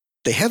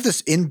they have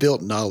this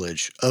inbuilt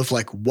knowledge of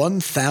like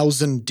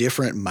 1,000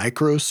 different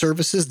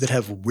microservices that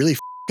have really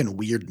fucking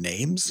weird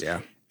names.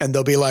 Yeah. And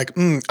they'll be like,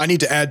 I need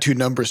to add two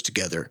numbers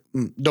together.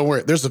 Don't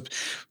worry. There's a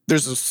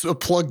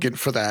plugin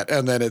for that.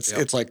 And then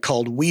it's like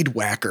called Weed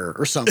Whacker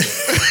or something.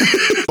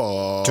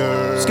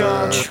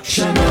 Scotch.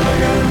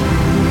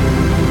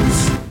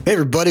 Hey,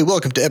 everybody.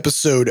 Welcome to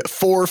episode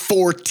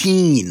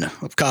 414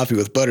 of Coffee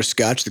with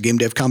Butterscotch, the game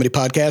dev comedy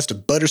podcast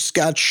of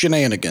Butterscotch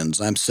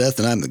Shenanigans. I'm Seth,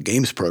 and I'm the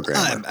games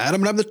programmer. I'm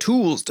Adam, and I'm the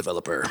tools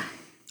developer.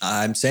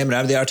 I'm Sam, and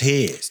I'm the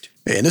artist.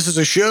 And this is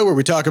a show where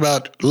we talk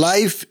about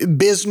life,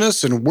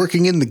 business, and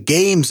working in the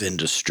games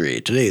industry.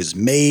 Today is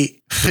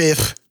May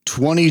 5th,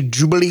 20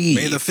 Jubilee.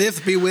 May the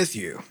 5th be with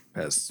you,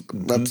 as it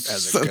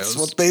goes. That's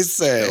what they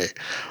say.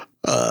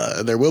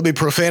 There will be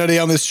profanity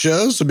on this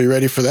show, so be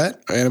ready for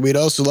that. And we'd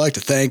also like to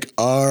thank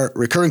our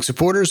recurring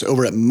supporters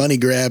over at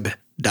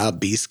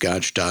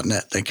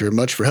moneygrab.bscotch.net. Thank you very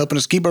much for helping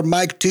us keep our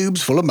mic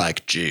tubes full of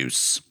mic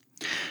juice.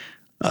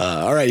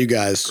 All right, you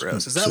guys.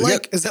 Gross. Is that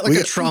like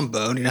a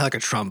trombone? You know, like a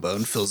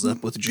trombone fills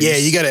up with juice? Yeah,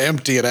 you got to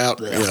empty it out.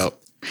 You know.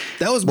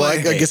 That was my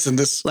I guess in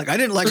this. Like, I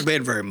didn't like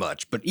band very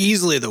much, but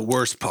easily the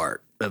worst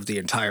part of the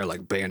entire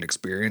like band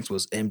experience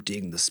was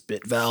emptying the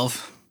spit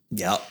valve.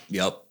 Yep.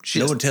 No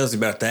one tells you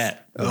about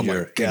that. Oh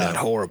my God,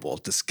 horrible,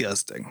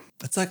 disgusting.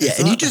 That's like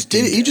and you just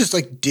did it. You just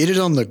like did it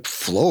on the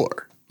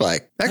floor.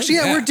 Like actually,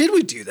 where did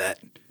we do that?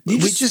 We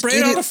just did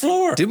it on the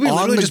floor. Did we on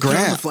literally the just put it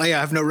on the ground? floor? Yeah, I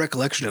have no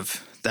recollection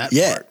of that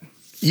part.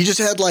 You just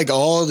had like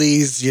all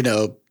these,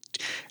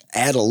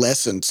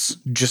 adolescents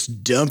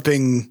just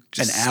dumping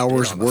an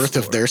hour's worth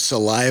of their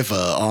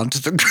saliva onto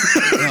the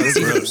ground. Oh, it's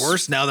even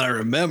worse now that I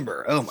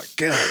remember. Oh my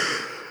God.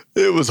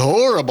 It was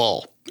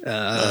horrible.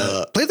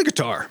 Play the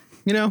guitar.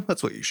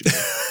 That's what you should do.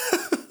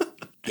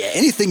 Yeah,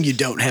 anything you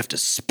don't have to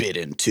spit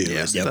into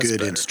is a good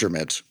better.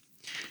 instrument.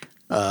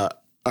 All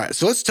right,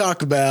 so let's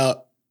talk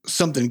about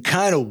something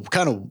kind of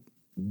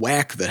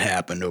whack that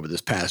happened over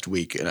this past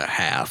week and a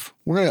half.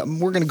 We're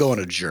gonna go on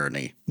a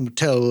journey. I'm gonna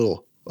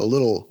tell a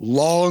little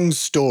long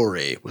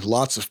story with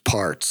lots of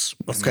parts.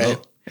 Okay,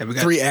 and we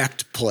got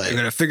 3-act play. We're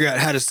gonna figure out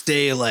how to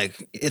stay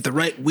like at the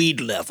right weed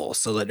level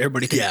so that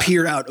everybody can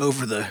peer out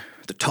over the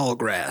tall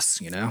grass.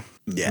 Yeah.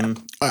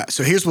 All right.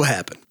 So here's what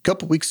happened. A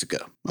couple weeks ago,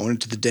 I went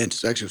into the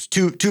dentist. Actually, it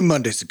was two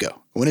Mondays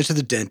ago. I went into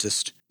the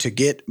dentist to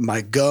get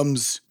my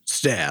gums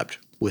stabbed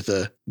with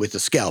a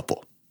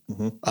scalpel.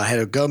 Mm-hmm. I had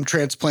a gum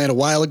transplant a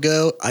while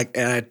ago. I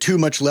had too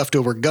much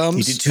leftover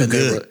gums. You did too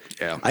good.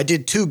 I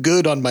did too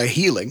good on my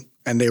healing,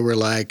 and they were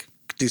like,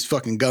 "Get these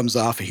fucking gums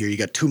off of here. You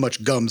got too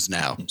much gums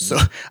now." Mm-hmm. So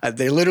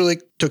they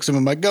literally took some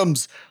of my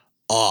gums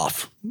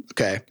off.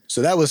 Okay.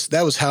 So that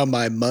was how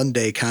my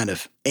Monday kind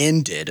of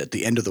ended at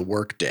the end of the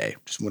workday.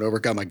 Just went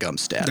over, got my gum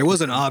stabbed. There was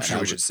an option,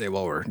 we should say,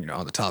 while we're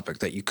on the topic,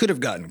 that you could have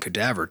gotten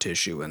cadaver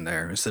tissue in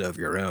there instead of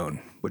your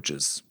own, which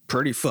is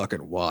pretty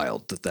fucking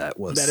wild that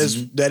was.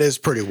 That is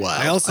pretty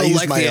wild. I also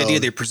like the idea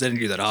they presented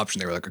you that option.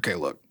 They were like, okay,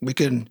 look, we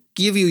can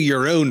give you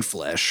your own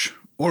flesh,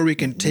 or we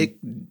can take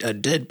a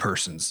dead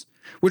person's,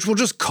 which we'll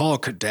just call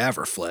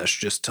cadaver flesh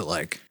just to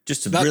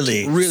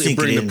really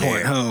bring the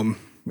point home.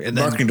 And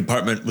then, marketing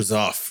department was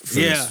off for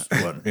this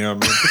one. You know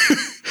what I mean?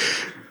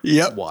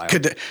 Yep.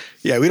 Wild.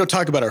 We don't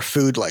talk about our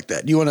food like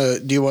that. Do you want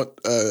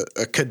a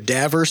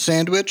cadaver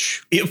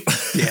sandwich? Yep.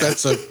 Yeah.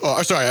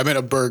 Sorry, I meant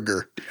a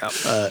burger.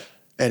 Yep.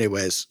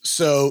 Anyways,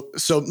 so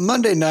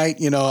Monday night,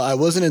 I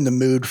wasn't in the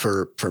mood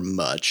for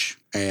much,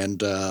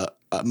 and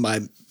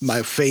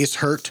my face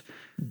hurt,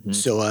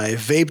 so I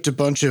vaped a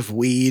bunch of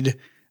weed.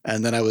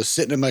 And then I was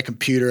sitting at my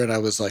computer and I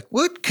was like,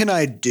 what can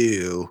I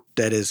do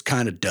that is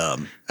kind of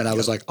dumb? And I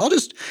was like,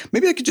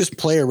 maybe I could just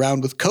play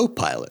around with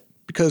Copilot,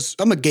 because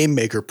I'm a game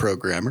maker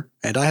programmer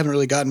and I haven't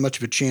really gotten much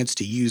of a chance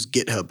to use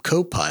GitHub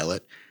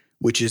Copilot,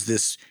 which is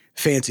this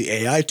fancy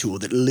AI tool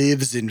that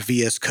lives in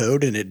VS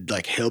Code and it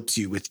like helps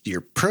you with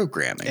your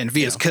programming. And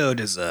VS Code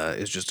is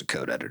just a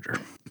code editor.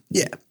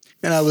 Yeah.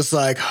 And I was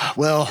like,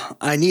 well,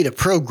 I need a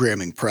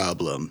programming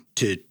problem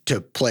to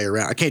play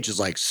around. I can't just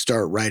like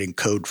start writing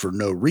code for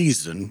no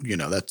reason.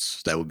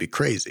 That would be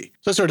crazy.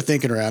 So I started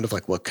thinking around of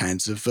like what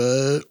kinds of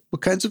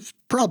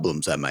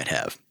problems I might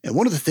have. And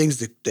one of the things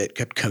that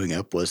kept coming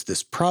up was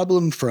this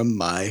problem from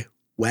my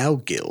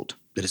WoW guild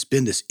that has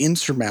been this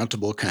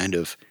insurmountable kind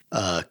of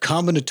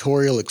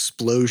combinatorial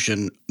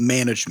explosion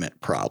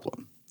management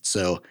problem.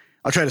 So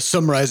I'll try to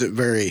summarize it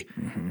very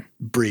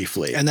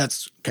briefly. And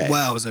that's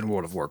WoW is in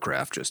World of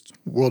Warcraft, just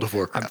World of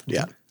Warcraft.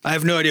 Yeah. I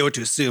have no idea what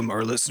to assume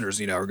our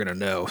listeners, are going to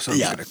know. So I'm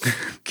just going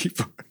to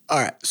keep on. All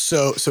right.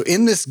 So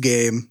in this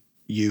game,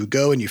 you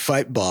go and you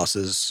fight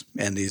bosses,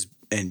 and it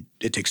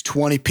takes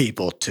 20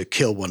 people to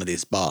kill one of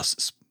these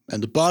bosses.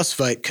 And the boss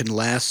fight can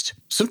last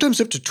sometimes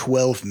up to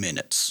 12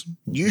 minutes.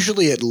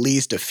 Usually at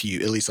least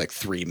like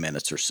 3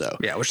 minutes or so.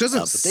 Yeah, which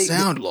doesn't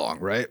sound long,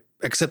 right?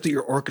 Except that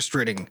you're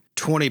orchestrating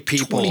 20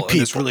 people in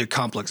this really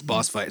complex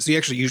boss fight. So you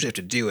actually usually have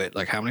to do it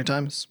like how many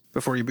times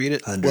before you beat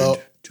it? 100. Well,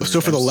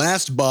 So for the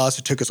last boss,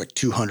 it took us like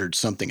 200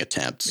 something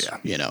attempts. Yeah.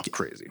 You know,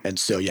 Crazy. And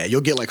so,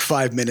 you'll get like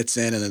 5 minutes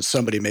in and then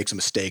somebody makes a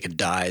mistake and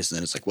dies. And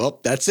then it's like, well,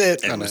 that's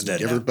it. And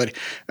then everybody,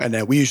 and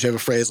then we usually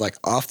have a phrase like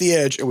off the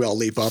edge and we all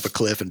leap off a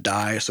cliff and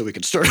die so we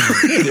can start.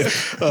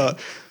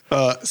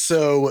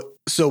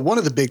 So one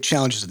of the big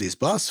challenges of these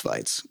boss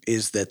fights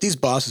is that these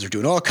bosses are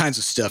doing all kinds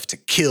of stuff to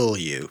kill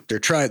you. They're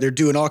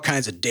doing all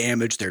kinds of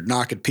damage. They're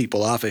knocking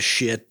people off of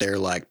shit. They're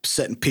like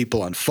setting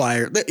people on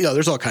fire.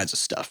 There's all kinds of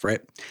stuff,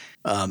 right?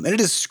 And it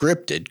is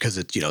scripted because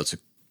it's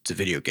a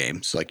video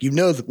game. So like,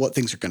 what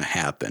things are going to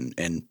happen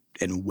and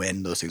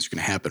when those things are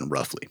going to happen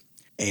roughly.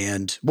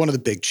 And one of the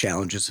big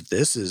challenges of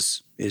this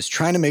is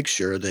trying to make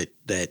sure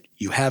that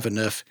you have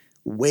enough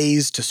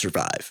ways to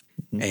survive.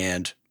 Mm-hmm.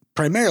 And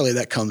primarily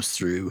that comes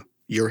through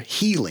your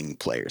healing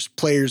players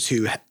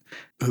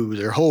who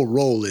their whole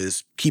role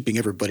is keeping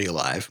everybody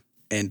alive.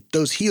 And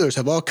those healers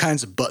have all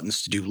kinds of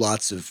buttons to do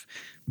lots of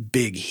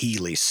big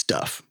healy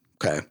stuff.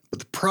 Okay. But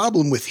the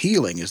problem with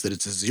healing is that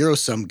it's a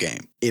zero-sum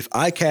game. If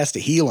I cast a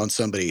heal on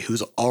somebody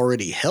who's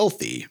already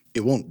healthy,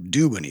 it won't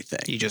do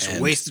anything. You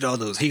just wasted all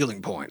those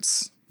healing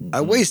points.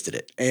 I wasted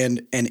it.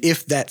 And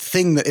if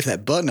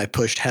that button I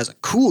pushed has a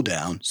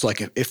cooldown, so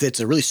like if it's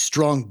a really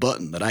strong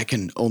button that I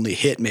can only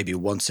hit maybe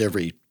once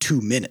every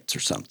 2 minutes or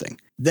something,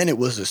 then it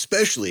was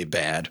especially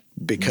bad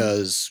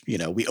because,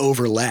 we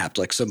overlapped.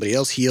 Like somebody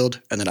else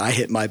healed and then I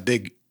hit my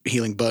big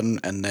healing button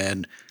and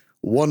then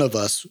one of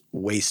us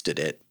wasted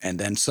it. And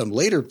then some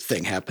later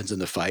thing happens in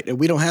the fight and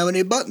we don't have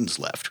any buttons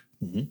left.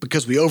 Mm-hmm.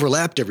 Because we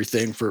overlapped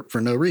everything for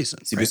no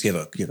reason. So you basically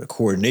have a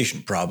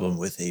coordination problem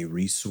with a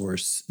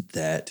resource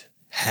that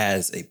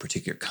has a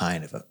particular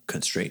kind of a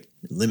constraint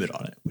limit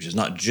on it, which is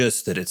not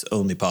just that it's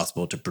only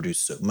possible to produce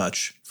so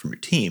much from your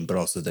team, but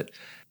also that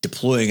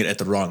deploying it at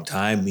the wrong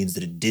time means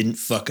that it didn't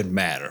fucking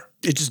matter.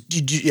 It just,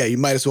 you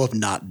might as well have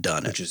not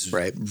done it. Which is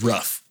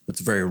rough.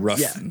 It's a very rough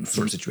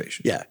sort of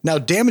situation. Yeah. Now,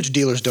 damage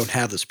dealers don't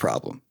have this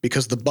problem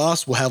because the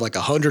boss will have like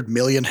 100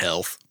 million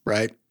health,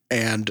 right?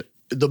 And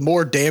the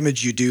more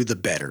damage you do, the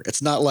better.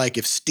 It's not like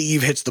if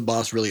Steve hits the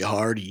boss really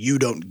hard, you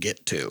don't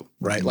get to,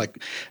 right? Mm-hmm.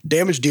 Like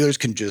damage dealers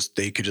could just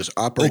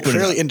operate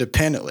fairly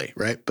independently,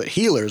 right? But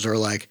healers are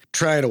like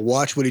trying to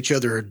watch what each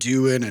other are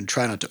doing and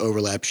try not to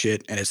overlap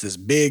shit. And it's this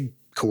big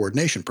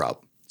coordination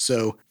problem.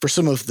 So for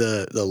some of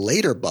the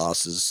later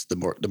bosses, the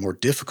more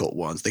difficult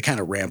ones, they kind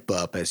of ramp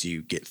up as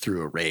you get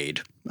through a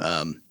raid.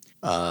 The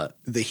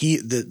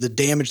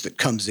damage that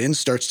comes in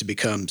starts to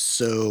become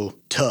so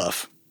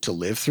tough to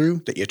live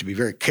through that you have to be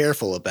very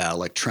careful about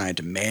like trying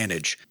to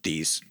manage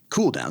these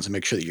cooldowns and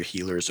make sure that your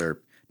healers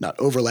are not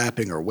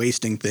overlapping or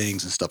wasting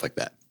things and stuff like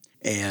that.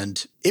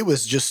 And it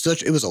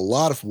was a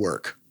lot of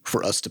work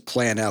for us to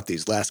plan out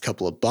these last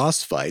couple of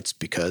boss fights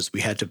because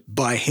we had to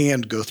by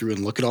hand go through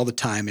and look at all the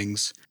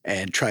timings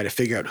and try to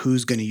figure out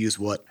who's going to use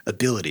what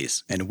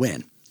abilities and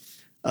when.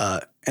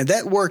 And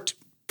that worked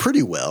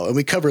pretty well, and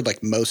we covered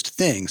like most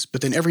things.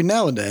 But then every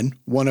now and then,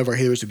 one of our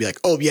healers would be like,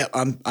 "Oh yeah,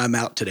 I'm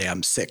out today.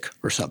 I'm sick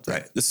or something."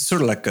 Right. This is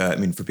sort of like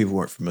for people who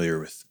aren't familiar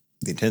with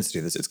the intensity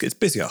of this, it's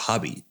basically a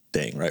hobby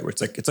thing, right? Where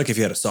it's like if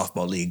you had a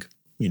softball league,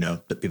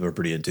 that people are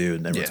pretty into,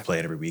 and everyone's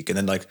playing every week, and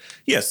then like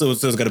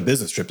so-and-so's got a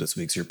business trip this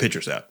week, so your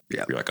pitcher's out.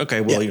 Yeah. You're like,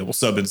 okay, well, we'll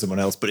sub in someone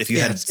else. But if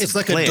you had it's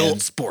like plan, adult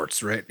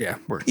sports, right? Yeah.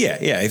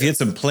 If you had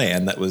some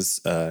plan that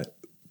was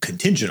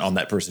contingent on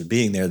that person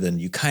being there, then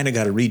you kind of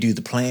got to redo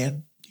the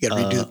plan. You got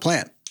to redo the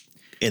plan.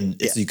 And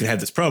so you can have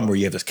this problem where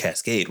you have this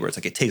cascade where it's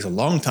like it takes a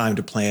long time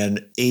to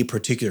plan a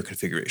particular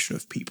configuration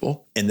of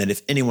people. And then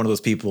if any one of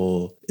those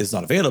people is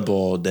not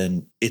available,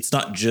 then it's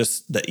not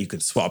just that you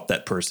can swap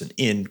that person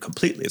in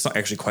completely. It's not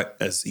actually quite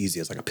as easy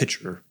as like a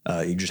pitcher.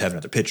 You just have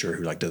another pitcher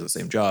who like does the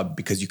same job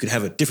because you could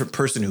have a different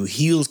person who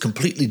heals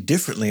completely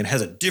differently and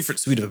has a different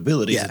suite of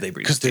abilities that they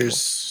bring to the table. Because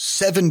there's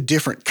 7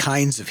 different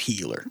kinds of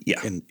healer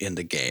in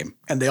the game.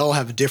 And they all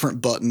have different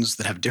buttons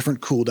that have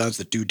different cooldowns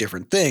that do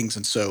different things.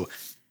 And so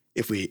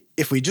if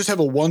we just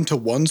have a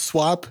 1-to-1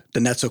 swap,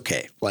 then that's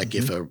okay. Like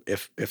if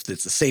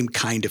it's the same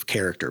kind of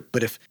character,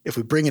 but if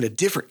we bring in a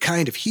different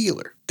kind of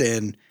healer,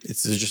 then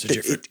it's just a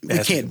different. We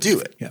can't do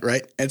it,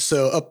 right? And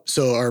so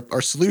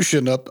our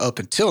solution up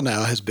until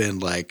now has been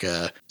like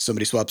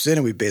somebody swaps in,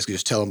 and we basically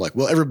just tell them like,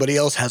 well, everybody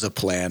else has a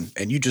plan,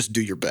 and you just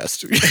do your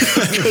best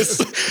because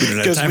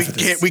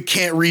we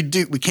can't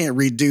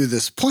redo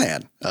this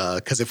plan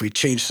because if we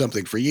change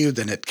something for you,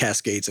 then it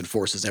cascades and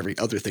forces every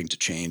other thing to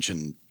change,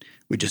 and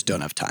we just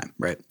don't have time,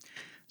 right?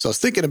 So I was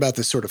thinking about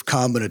this sort of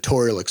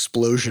combinatorial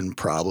explosion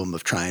problem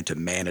of trying to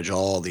manage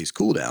all these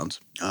cooldowns.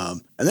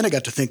 And then I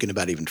got to thinking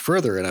about it even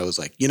further, and I was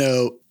like,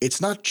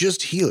 it's not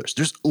just healers.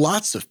 There's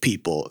lots of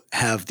people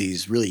have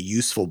these really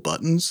useful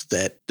buttons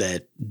that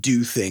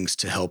do things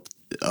to help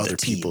other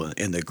people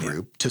in the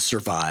group to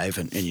survive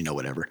and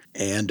whatever.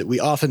 And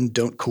we often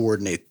don't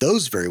coordinate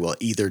those very well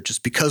either,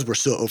 just because we're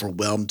so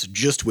overwhelmed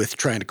just with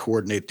trying to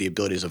coordinate the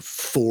abilities of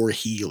 4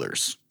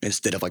 healers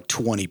instead of like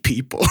 20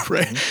 people,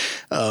 right?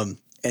 Mm-hmm.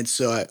 And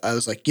so I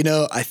was like,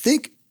 I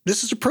think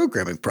this is a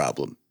programming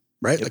problem,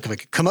 right? Yep. Like if I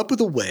could come up with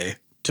a way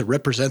to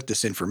represent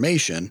this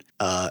information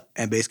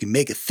and basically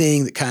make a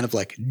thing that kind of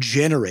like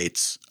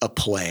generates a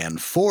plan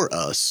for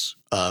us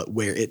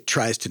where it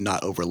tries to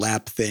not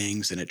overlap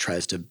things and it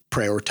tries to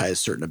prioritize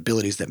certain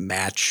abilities that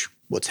match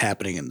what's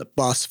happening in the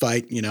boss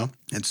fight, you know?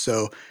 And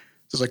so I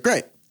was like,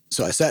 great.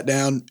 So I sat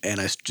down and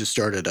I just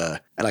started,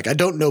 and like, I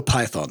don't know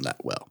Python that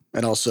well.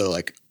 And also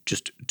like,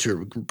 just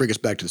to bring us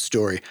back to the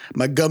story,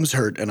 my gums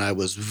hurt and I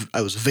was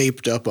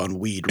vaped up on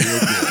weed real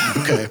good.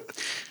 Okay.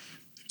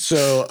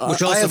 So,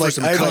 which also for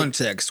some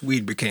context,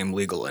 weed became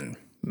legal in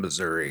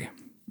Missouri.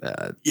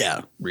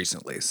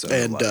 Recently. So,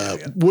 and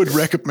would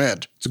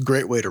recommend. It's a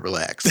great way to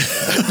relax.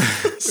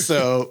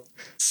 So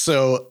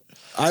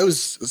I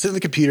was sitting at the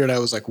computer and I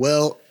was like,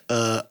 well,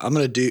 I'm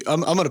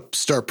gonna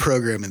start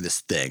programming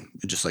this thing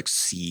and just like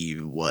see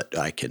what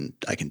I can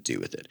do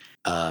with it.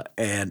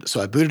 And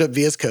so I booted up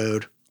VS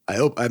Code.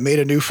 I made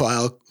a new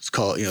file. It's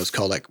called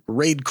like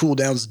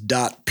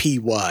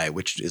raidcooldowns.py,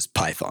 which is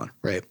Python,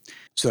 right?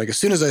 So like as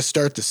soon as I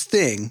start this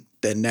thing,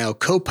 then now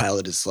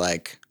Copilot is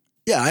like,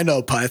 yeah, I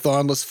know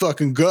Python. Let's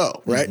fucking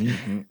go, right?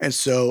 Mm-hmm. And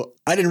so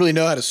I didn't really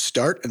know how to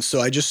start, and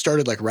so I just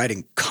started like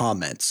writing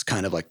comments,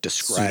 kind of like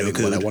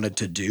describing what I wanted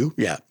to do.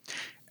 Yeah.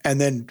 And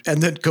then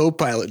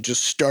Copilot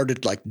just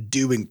started like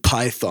doing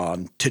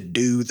Python to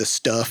do the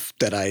stuff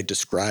that I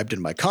described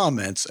in my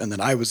comments. And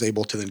then I was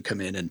able to then come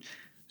in and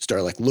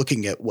start like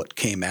looking at what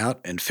came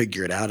out and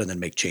figure it out and then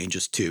make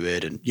changes to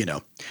it. And, you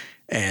know,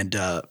 and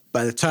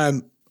by the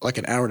time like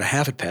an hour and a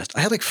half had passed,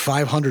 I had like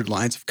 500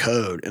 lines of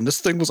code. And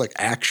this thing was like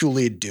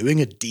actually doing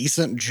a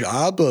decent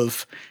job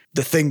of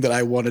the thing that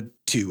I wanted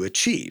to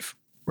achieve.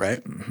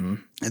 Right. Mm-hmm.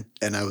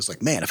 And I was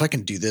like, man, if I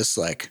can do this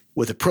like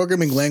with a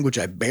programming language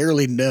I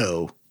barely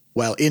know,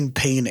 while in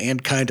pain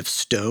and kind of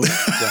stoned,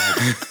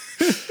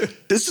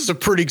 like, this is a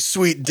pretty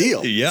sweet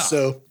deal. Yeah.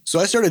 So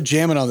I started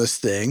jamming on this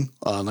thing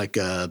on like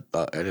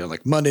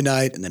Monday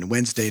night and then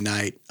Wednesday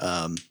night.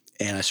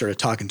 And I started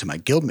talking to my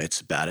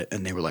guildmates about it,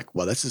 and they were like,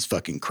 well, this is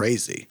fucking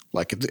crazy.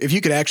 Like if you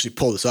could actually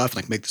pull this off and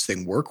like make this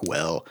thing work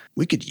well,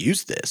 we could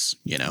use this,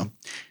 you know?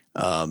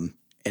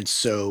 And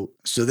so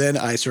then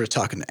I started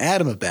talking to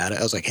Adam about it.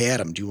 I was like, hey,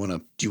 Adam, do you want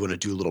to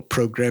do a little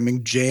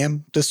programming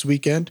jam this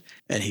weekend?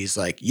 And he's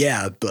like,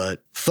 yeah,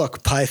 but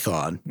fuck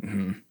Python.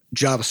 Mm-hmm.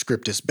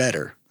 JavaScript is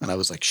better. And I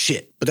was like,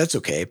 shit, but that's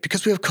okay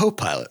because we have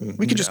Copilot. Mm-hmm,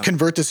 we can just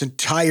convert this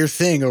entire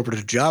thing over to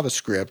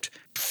JavaScript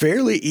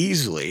fairly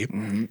easily.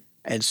 Mm-hmm.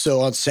 And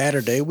so on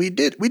Saturday we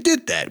did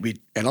that.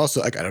 And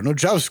also like, I don't know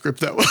JavaScript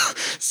that well.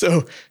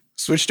 So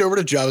switched over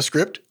to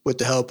JavaScript with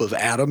the help of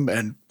Adam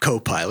and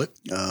Copilot.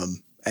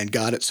 And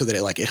got it so that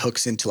it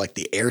hooks into like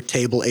the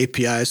Airtable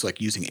API. So like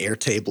using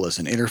Airtable as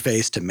an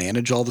interface to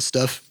manage all the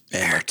stuff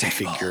and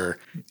configure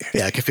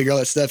all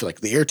that stuff.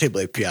 Like the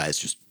Airtable API is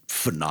just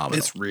phenomenal.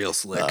 It's real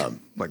slick,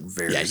 like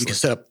very. Yeah,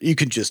 slick. You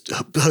can just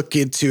hook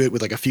into it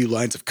with like a few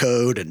lines of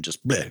code and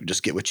just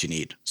get what you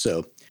need.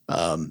 So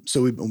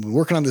we've been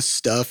working on this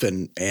stuff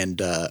and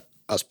I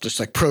was just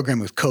like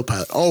programming with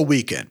Copilot all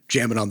weekend,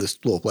 jamming on this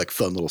little like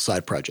fun little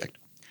side project.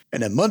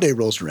 And then Monday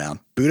rolls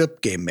around, boot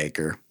up Game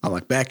Maker. I'm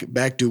like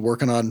back to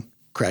working on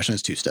Crash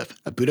Lands 2 stuff.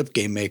 I boot up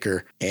Game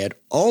Maker, and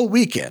all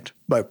weekend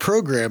my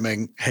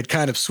programming had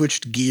kind of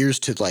switched gears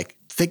to like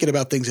thinking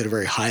about things at a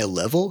very high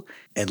level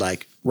and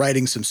like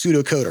writing some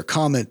pseudocode or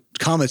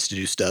comments to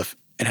do stuff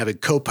and having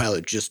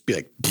Copilot just be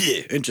like,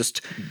 and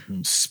just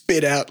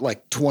spit out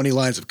like 20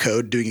 lines of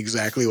code doing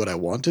exactly what I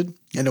wanted.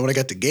 And then when I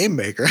got to Game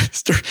Maker, I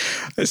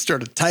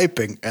started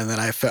typing, and then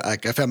I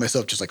found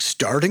myself just like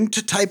starting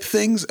to type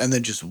things and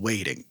then just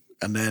waiting.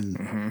 And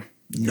then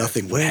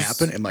nothing would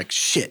happen. And like,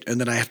 shit. And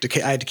then I had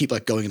to keep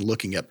like going and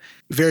looking up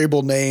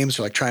variable names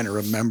or like trying to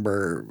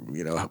remember,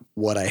 you know,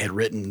 what I had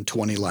written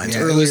 20 lines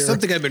earlier. It was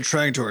something I've been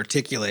trying to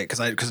articulate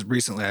because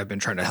recently I've been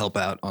trying to help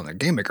out on the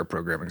Game Maker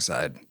programming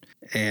side.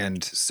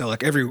 And so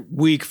like every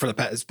week for the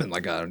past, it's been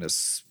like, I don't know,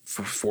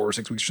 for 4 or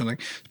 6 weeks or something.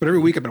 But every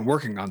week I've been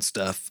working on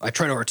stuff. I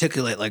try to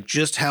articulate like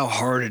just how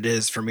hard it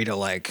is for me to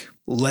like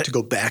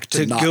go back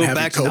to not having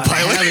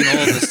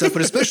all this stuff,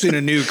 but especially in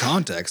a new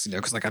context, you know,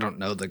 because like I don't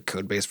know the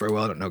code base very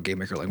well. I don't know Game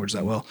Maker language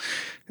that well.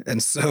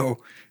 And so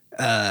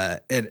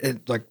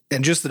and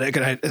just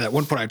that at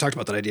one point I talked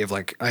about that idea of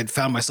like I'd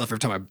found myself every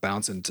time I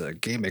bounce into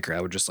Game Maker, I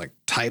would just like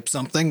type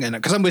something, and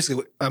because I'm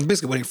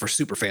basically waiting for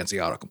super fancy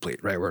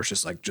autocomplete, right, where it's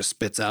just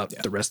spits out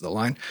the rest of the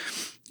line,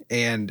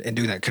 and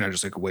doing that kind of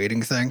just like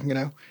waiting thing, you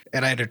know.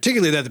 And I had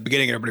articulated that at the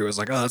beginning, and everybody was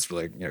like, "Oh, that's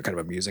really, you know, kind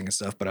of amusing and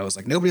stuff." But I was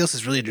like, nobody else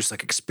has really just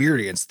like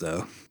experienced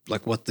though,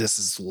 like what this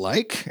is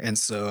like, and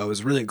so I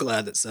was really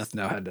glad that Seth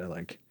now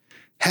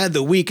had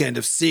the weekend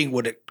of seeing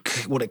what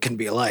it can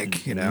be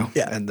like, you know.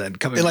 Yeah. And then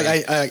coming and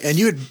like back. and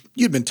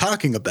you'd been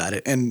talking about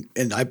it, and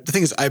the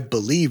thing is I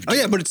believed. Oh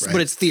yeah, but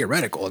it's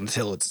theoretical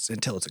until it's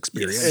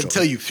experiential.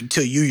 Yes.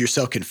 Until you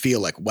yourself can feel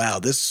like, wow,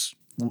 this.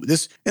 And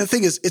the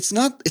thing is, it's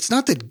not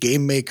that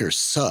Game Maker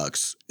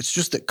sucks. It's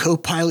just that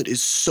Copilot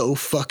is so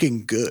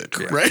fucking good,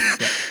 right?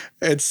 Yeah.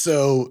 And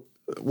so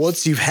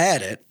once you've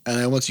had it, and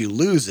then once you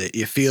lose it,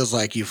 it feels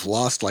like you've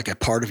lost like a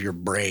part of your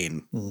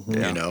brain,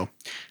 you know.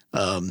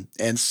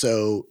 And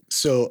so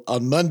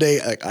on Monday,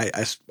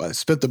 I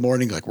spent the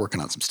morning like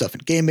working on some stuff in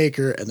Game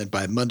Maker. And then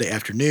by Monday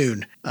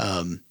afternoon,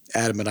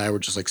 Adam and I were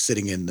just like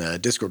sitting in the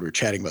Discord, we were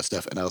chatting about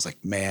stuff. And I was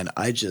like, man,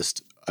 I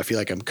feel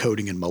like I'm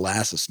coding in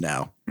molasses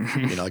now.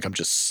 Like I'm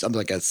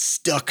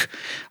stuck.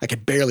 I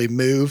could barely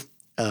move.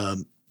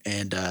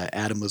 And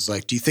Adam was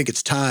like, do you think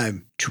it's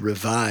time to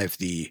revive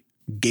the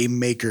Game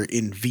Maker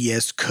in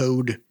VS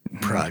Code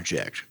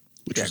project?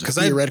 Which is a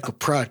theoretical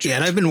project. Yeah,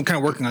 and I've been kind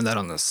of working on that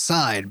on the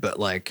side, but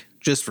like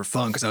just for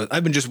fun, because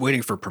I've been just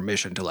waiting for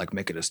permission to like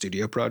make it a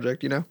studio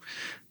project,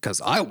 because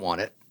I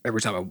want it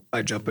every time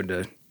I jump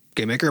into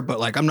Game Maker, but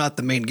like I'm not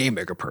the main Game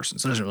Maker person,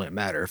 so it doesn't really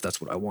matter if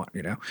that's what I want,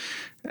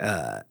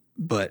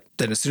 But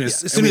then as soon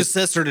as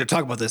Seth started to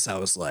talk about this, I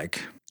was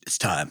like, it's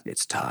time.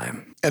 It's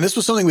time. And this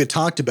was something we had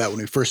talked about when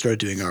we first started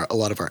doing a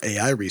lot of our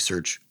AI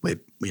research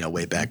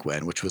way back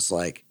when, which was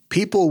like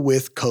people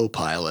with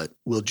Copilot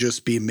will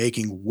just be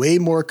making way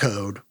more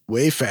code,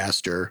 way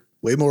faster,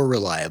 way more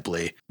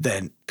reliably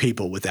than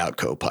people without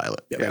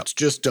Copilot. Yeah. It's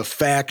just a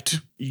fact.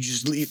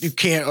 You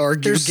can't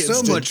argue. There's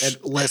so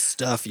much less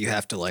stuff you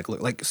have to like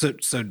look like. So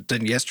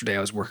then yesterday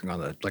I was working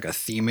on a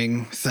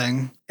theming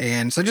thing.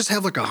 And so I just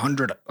have like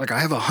 100, I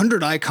have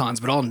 100 icons,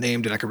 but all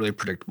named in like a really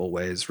predictable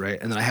ways. Right.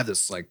 And then I have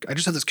this I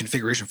just have this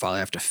configuration file I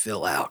have to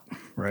fill out.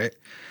 Right.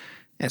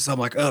 And so I'm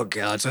like, oh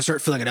God. So I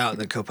start filling it out and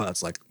then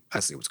Copilot's like, I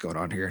see what's going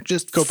on here.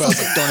 Just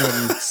Copilot's like,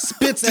 don't even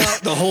spits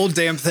out the whole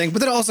damn thing. But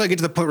then also I get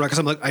to the point where, because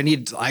I'm like, I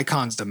need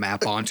icons to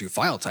map onto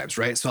file types,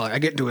 right? So I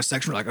get into a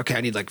section where okay,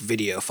 I need like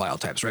video file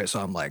types, right? So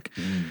I'm like,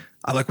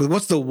 well,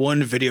 what's the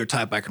one video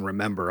type I can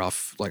remember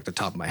off like the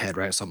top of my head,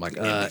 right? So I'm like,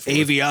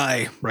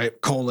 AVI,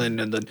 right? Colon,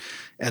 and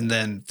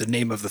then the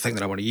name of the thing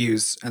that I want to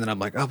use. And then I'm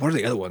like, oh, what are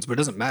the other ones? But it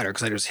doesn't matter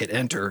because I just hit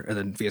enter, and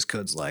then VS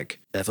Code's like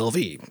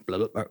FLV. Blah,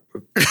 blah, blah.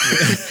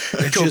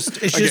 It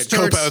just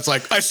Copilot's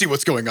like, I see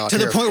what's going on to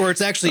here. the point where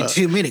it's actually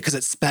too many because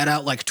it spat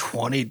out like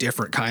 20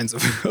 different kinds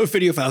of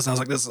video files. And I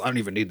was like, I don't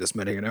even need this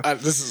many,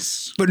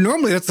 But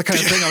normally that's the kind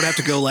of thing I would have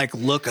to go like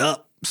look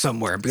up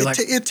somewhere and be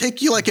it'd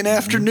take you like an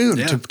afternoon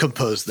to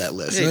compose that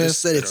list. Yeah,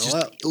 it's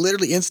just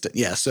literally instant.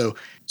 Yeah. So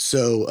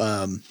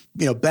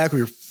back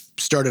when we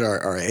started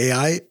our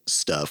AI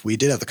stuff, we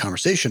did have the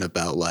conversation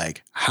about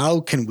like,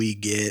 how can we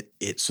get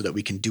it so that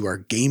we can do our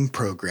game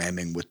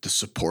programming with the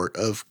support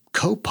of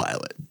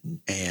Copilot?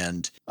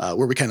 And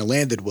where we kind of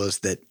landed was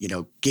that,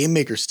 Game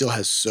Maker still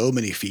has so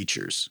many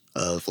features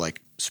of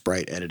like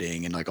sprite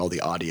editing and like all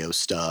the audio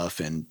stuff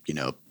and,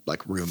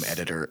 like room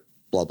editor,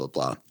 blah, blah,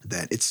 blah,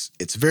 that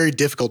it's very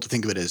difficult to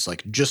think of it as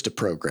like just a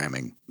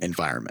programming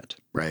environment,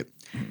 right?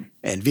 Mm-hmm.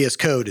 And VS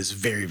Code is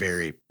very,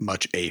 very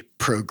much a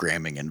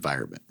programming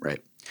environment,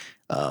 right?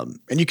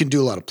 And you can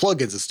do a lot of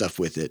plugins and stuff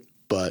with it,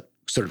 but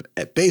sort of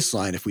at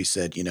baseline, if we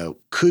said,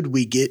 could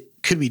we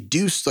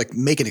do like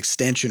make an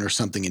extension or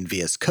something in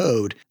VS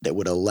Code that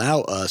would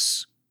allow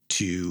us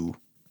to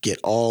get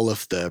all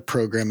of the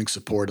programming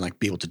support and like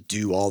be able to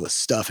do all the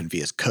stuff in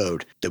VS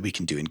Code that we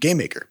can do in Game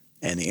Maker?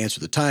 And the answer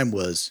at the time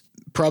was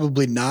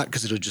probably not,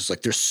 because it'll just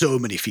like, there's so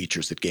many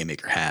features that Game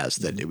Maker has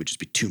that it would just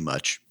be too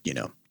much,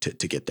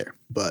 to get there.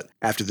 But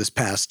after this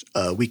past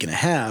week and a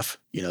half,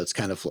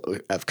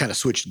 I've kind of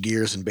switched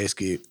gears and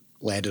basically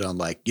landed on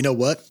like, you know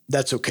what?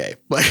 That's okay.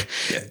 Like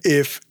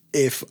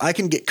if I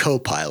can get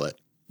Copilot,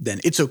 then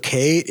it's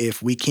okay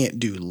if we can't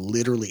do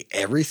literally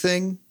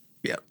everything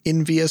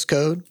in VS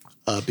Code,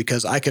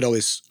 because I could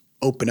always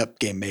open up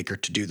Game Maker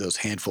to do those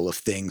handful of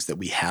things that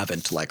we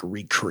haven't like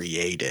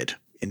recreated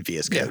in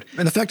VS Code.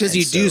 And the fact is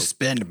you do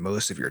spend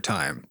most of your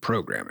time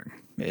programming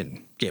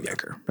in Game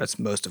Maker. That's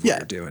most of what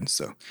you're doing.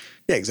 So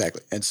yeah,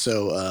 exactly. And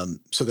so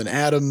then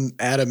Adam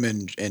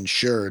and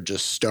Shure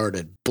just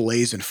started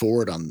blazing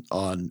forward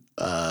on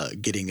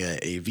getting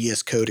a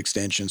VS Code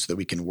extension so that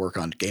we can work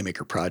on Game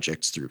Maker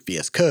projects through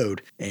VS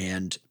Code.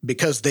 And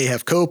because they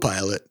have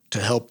Copilot to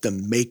help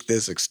them make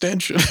this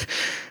extension,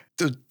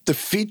 the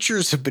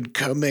features have been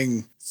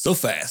coming so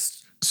fast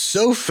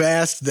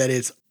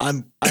that I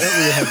don't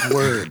really have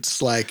words.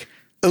 Like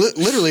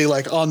literally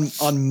like on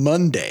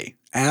Monday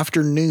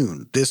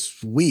afternoon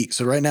this week.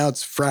 So right now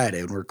it's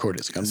Friday when we're recording.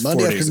 It's like on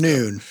Monday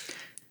afternoon,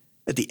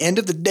 at the end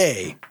of the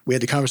day, we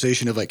had the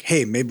conversation of like,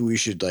 hey, maybe we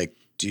should like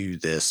do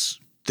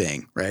this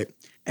thing. Right.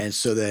 And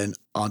so then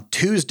on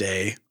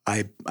Tuesday,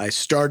 I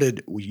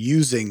started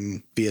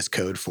using VS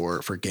Code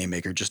for Game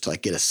Maker just to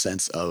like get a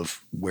sense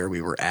of where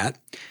we were at.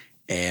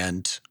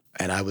 And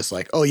I was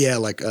like, oh yeah,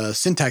 like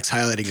syntax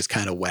highlighting is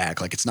kind of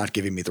whack. Like it's not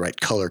giving me the right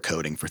color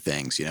coding for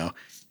things,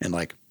 And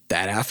like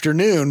that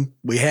afternoon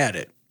we had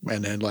it.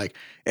 And then like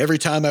every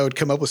time I would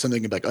come up with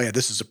something, I'd be like, oh yeah,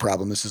 this is a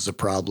problem. This is a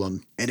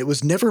problem. And it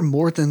was never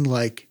more than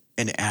like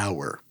an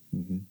hour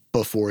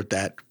before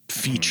that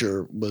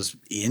feature was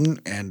in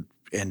and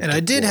I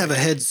did have a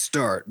head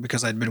start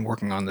because I'd been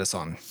working on this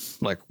on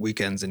like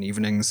weekends and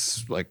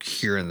evenings, like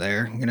here and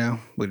there,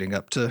 leading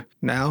up to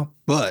now.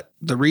 But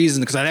the reason,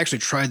 because I'd actually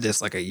tried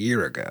this like a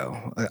year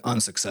ago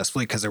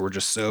unsuccessfully because they were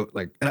just so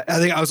like, and I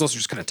think I was also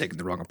just kind of taking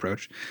the wrong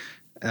approach.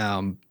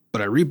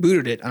 But I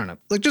rebooted it, I don't know,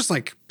 like just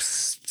like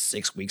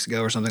 6 weeks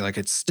ago or something. Like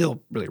it's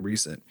still really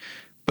recent.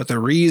 But the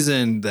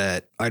reason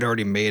that I'd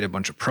already made a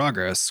bunch of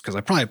progress, because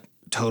I probably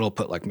total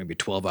put like maybe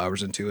 12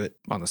 hours into it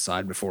on the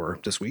side before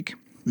this week.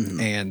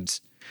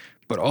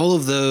 But all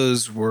of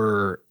those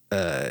were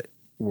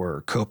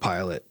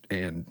Copilot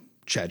and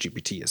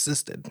ChatGPT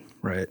assisted,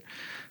 right?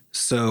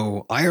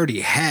 So I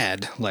already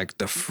had like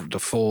a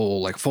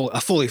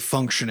fully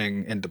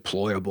functioning and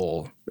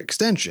deployable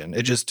extension.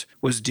 It just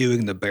was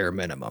doing the bare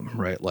minimum,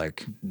 right?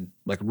 Like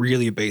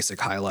really basic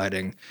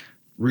highlighting,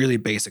 really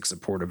basic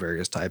support of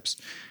various types.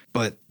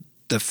 But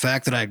the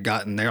fact that I had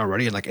gotten there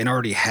already and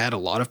already had a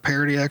lot of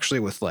parity actually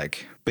with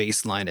like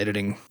baseline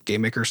editing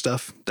GameMaker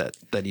stuff that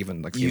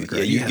even like you'd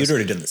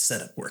already done the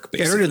setup work. Basically.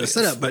 Yeah, I already did the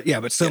setup,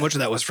 but so much of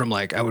that was from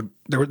like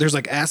there's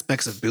like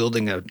aspects of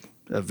building a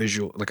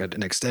visual like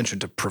an extension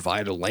to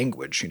provide a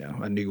language,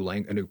 a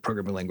new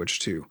programming language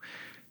to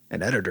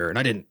an editor, and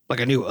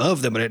I knew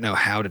of them, but I didn't know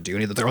how to do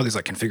any of that. There are all these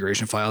like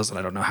configuration files, and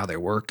I don't know how they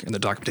work, and the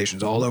documentation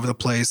is all over the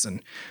place,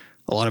 and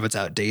a lot of it's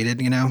outdated,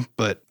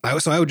 but I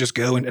would just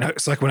go and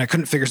it's like when I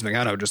couldn't figure something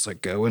out, I would just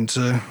like go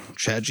into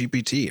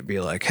ChatGPT and be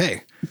like,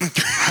 hey,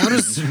 how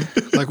does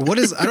I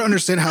don't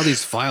understand how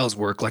these files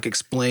work. Like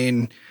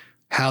explain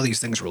how these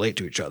things relate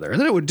to each other. And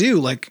then it would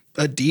do like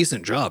a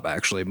decent job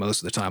actually most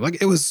of the time.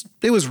 Like it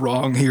was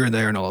wrong here and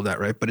there and all of that,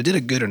 right? But it did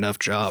a good enough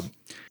job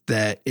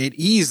that it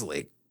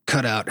easily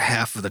cut out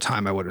half of the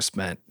time I would have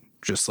spent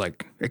just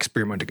like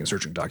experimenting and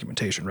searching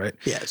documentation, right?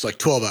 Yeah, it's like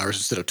 12 hours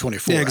instead of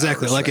 24 Yeah,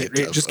 exactly. hours, Like right,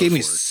 it just gave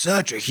me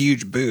such a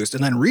huge boost.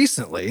 And then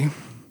recently,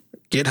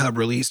 GitHub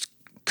released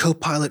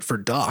Copilot for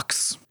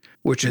Docs,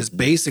 which is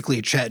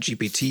basically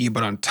ChatGPT,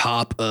 but on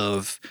top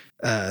of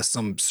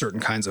some certain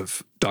kinds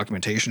of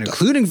documentation,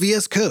 including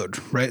VS Code,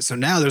 right? So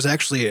now there's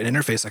actually an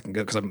interface I can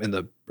go because I'm in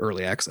the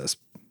early access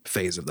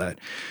phase of that.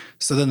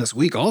 So then this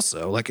week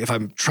also, like if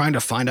I'm trying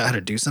to find out how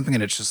to do something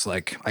and it's just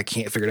like I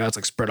can't figure it out, it's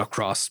like spread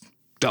across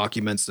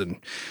documents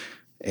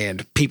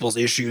and people's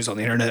issues on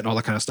the internet and all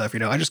that kind of stuff.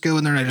 I just go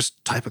in there and I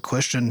just type a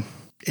question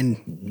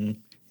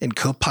in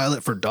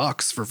Copilot for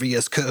Docs for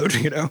VS Code,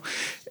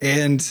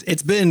 and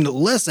it's been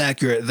less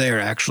accurate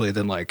there actually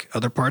than like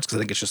other parts because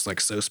I think it's just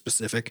like so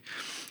specific,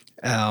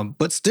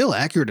 but still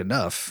accurate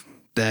enough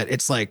that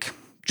it's like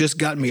just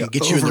gotten me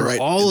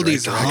over all of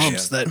these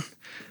humps that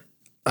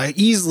I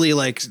easily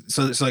like.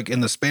 So it's like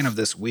in the span of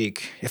this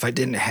week, if I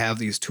didn't have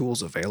these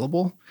tools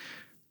available,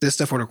 this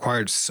stuff would have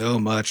required so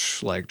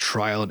much like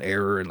trial and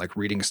error and like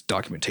reading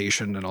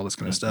documentation and all this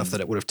kind of stuff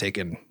that it would have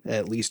taken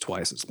at least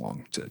twice as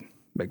long to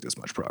make this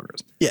much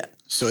progress. Yeah.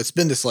 So it's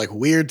been this like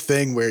weird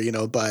thing where,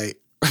 by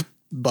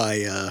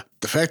the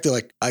fact that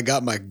like I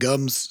got my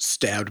gums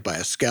stabbed by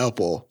a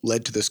scalpel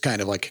led to this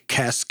kind of like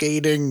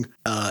cascading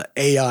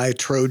AI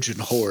Trojan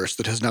horse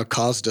that has now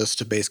caused us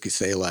to basically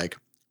say like,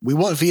 we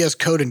want VS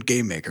Code in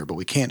GameMaker, but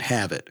we can't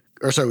have it.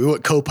 Or sorry, we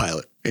want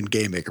Copilot in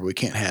GameMaker, but we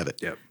can't have it.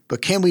 Yep.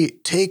 But can we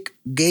take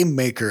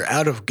GameMaker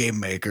out of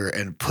GameMaker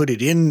and put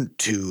it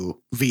into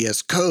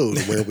VS Code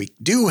where we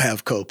do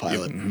have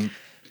Copilot? Mm-hmm.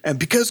 And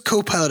because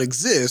Copilot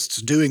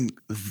exists, doing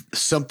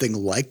something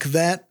like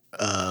that,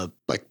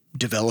 like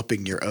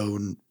developing your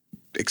own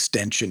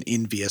extension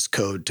in VS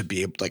Code to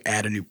be able to like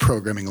add a new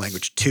programming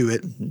language to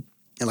it and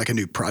like a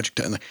new project,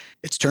 and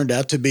it's turned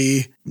out to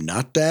be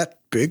not that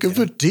big of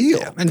a deal.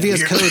 Yeah. And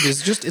VS Code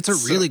is just, it's a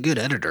really good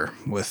editor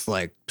with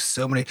like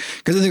so many,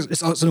 because it's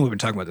something we've been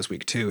talking about this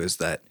week too, is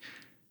that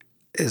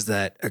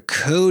a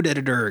code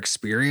editor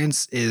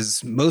experience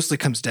is mostly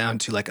comes down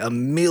to like a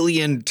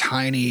million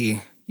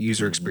tiny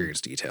user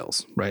experience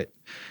details, right?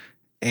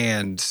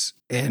 And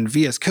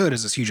VS Code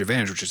has this huge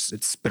advantage, which is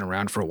it's been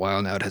around for a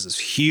while now. It has this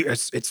huge,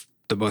 it's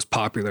the most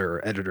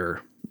popular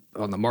editor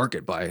on the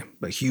market by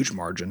a huge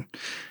margin.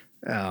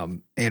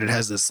 And it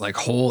has this like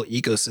whole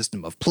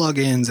ecosystem of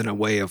plugins and a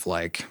way of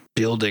like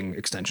building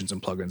extensions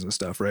and plugins and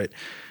stuff, right?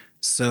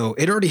 So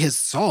it already has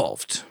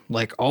solved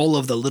like all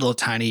of the little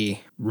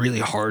tiny,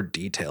 really hard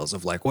details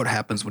of like what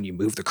happens when you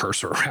move the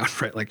cursor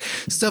around, right? Like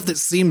stuff that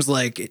seems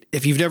like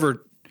if you've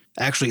never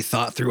actually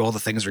thought through all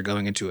the things that are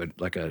going into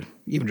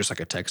even just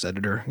like a text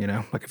editor,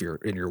 like if you're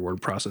in your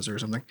word processor or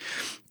something,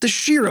 the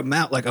sheer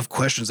amount like of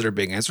questions that are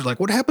being answered, like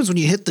what happens when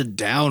you hit the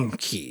down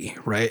key,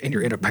 right? And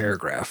you're in a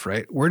paragraph,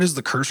 right? Where does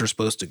the cursor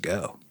supposed to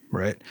go,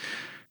 right?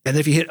 And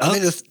if you hit up,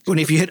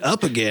 if you hit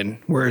up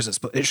again, where is it?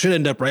 It should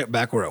end up right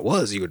back where it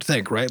was, you would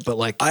think, right? But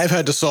like I've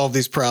had to solve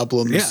these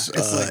problems. Yeah,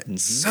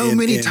 it's like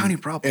many tiny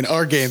problems in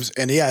our games,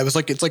 and yeah,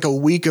 it's like a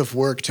week of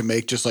work to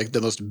make just like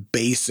the most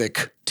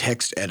basic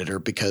text editor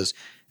because.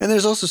 And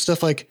there's also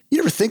stuff like you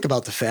never think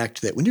about the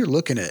fact that when you're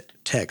looking at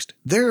text,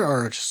 there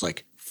are just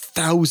like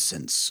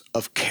thousands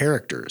of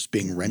characters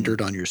being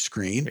rendered on your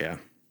screen. Yeah.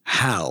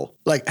 How?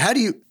 Like, how do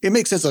you? It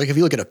makes sense. Like, if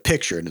you look at a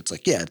picture and it's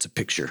like, yeah, it's a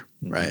picture,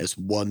 right? It's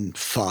one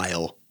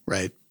file,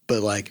 right?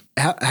 But like,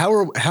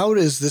 how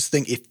is this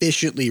thing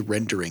efficiently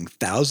rendering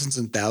thousands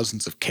and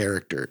thousands of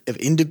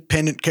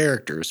independent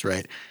characters,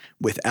 right?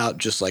 Without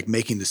just like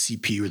making the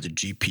CPU or the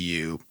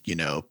GPU,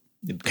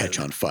 catch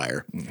on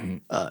fire.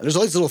 There's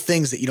all these little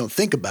things that you don't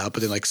think about,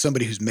 but then like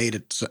somebody who's made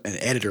it an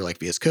editor like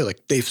VS Code,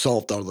 like they've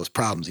solved all those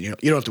problems, and you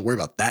don't have to worry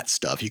about that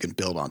stuff. You can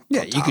build on.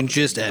 Yeah, on you top can of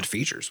just it, add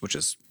features, which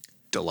is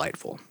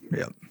delightful.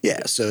 Yeah.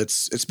 Yeah, so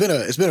it's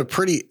been a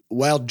pretty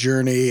wild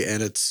journey,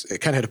 and it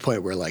kind of had a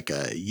point where like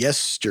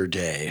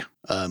yesterday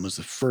was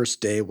the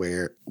first day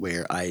where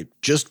I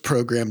just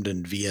programmed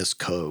in VS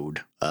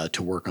Code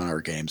to work on our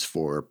games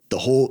for the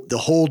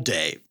whole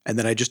day, and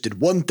then I just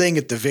did one thing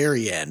at the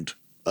very end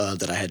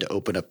that I had to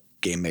open up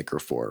Game Maker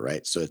for,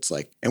 right? So it's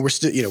like, and we're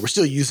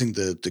still using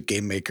the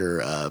Game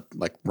Maker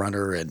like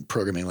runner and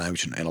programming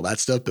language and all that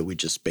stuff, but we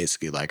just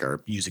basically like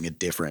are using a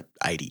different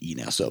IDE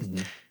now. So.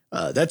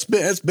 That's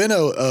been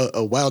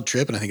a wild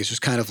trip, and I think it's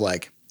just kind of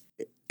like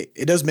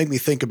it does make me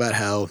think about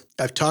how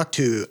I've talked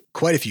to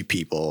quite a few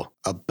people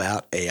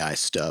about AI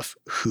stuff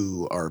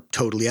who are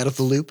totally out of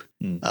the loop,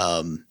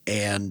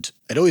 and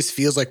it always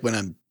feels like when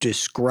I'm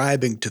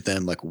describing to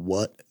them like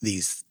what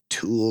these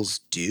tools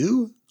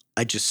do,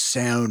 I just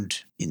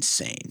sound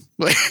insane.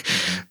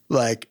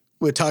 Like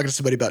we're talking to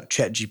somebody about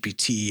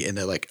ChatGPT, and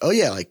they're like, "Oh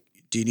yeah, like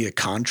do you need a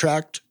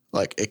contract?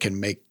 Like it can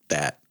make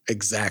that."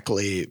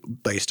 Exactly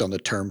based on the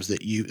terms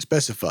that you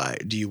specify.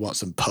 Do you want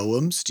some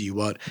poems? Do you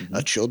want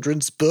a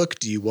children's book?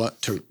 Do you want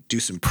to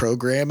do some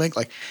programming?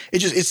 Like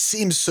it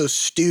seems so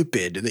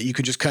stupid that you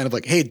could just kind of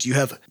like, hey, do you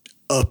have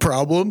a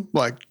problem?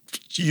 Like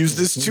use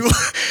this tool.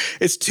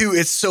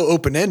 It's so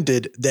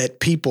open-ended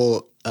that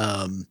people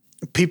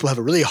have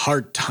a really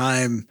hard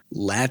time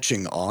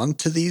latching on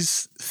to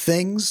these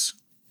things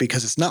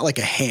because it's not like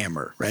a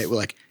hammer, right? Well,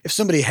 like if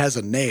somebody has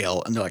a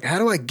nail and they're like, how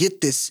do I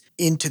get this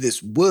into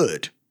this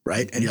wood?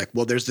 Right. And you're like,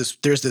 well, there's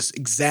this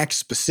exact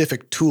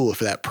specific tool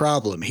for that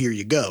problem. Here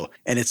you go.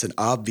 And it's an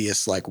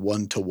obvious like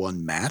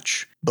one-to-one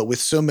match. But with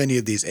so many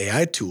of these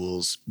AI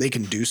tools, they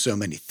can do so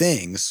many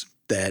things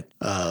that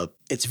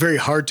it's very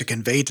hard to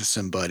convey to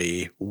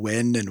somebody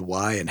when and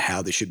why and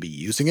how they should be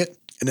using it.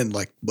 And then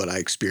like what I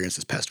experienced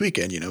this past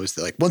weekend, is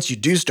that like once you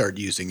do start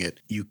using it,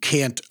 you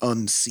can't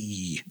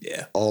unsee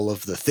all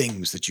of the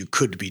things that you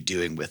could be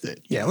doing with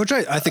it. Yeah, which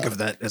I think of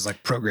that as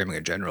like programming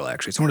in general,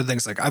 actually. It's one of the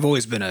things like I've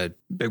always been a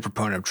big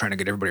proponent of trying to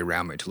get everybody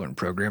around me to learn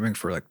programming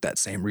for like that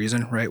same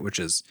reason, right? Which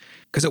is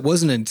because it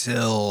wasn't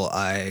until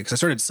because I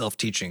started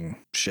self-teaching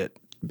shit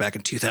back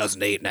in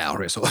 2008 now,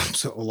 right? So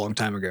a long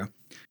time ago.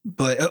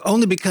 But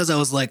only because I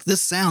was like,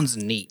 this sounds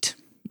neat.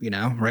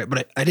 Right?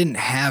 But I didn't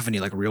have any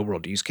like real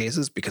world use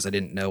cases because I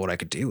didn't know what I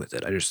could do with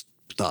it. I just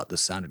thought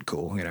this sounded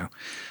cool,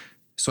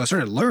 So I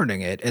started learning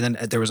it, and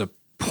then there was a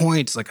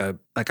point like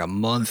a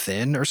month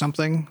in or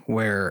something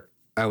where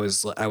I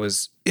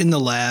was in the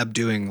lab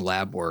doing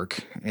lab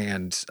work,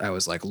 and I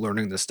was like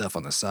learning this stuff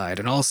on the side,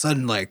 and all of a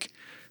sudden like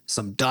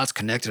some dots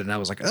connected, and I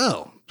was like,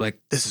 oh, like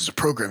this is a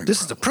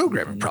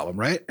programming problem,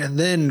 right? And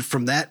then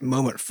from that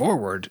moment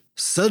forward,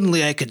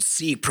 suddenly I could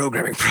see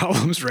programming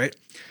problems, right?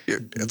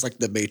 It's like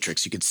the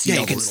Matrix. You can see. Yeah,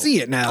 you can see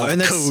it now, and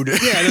that's code.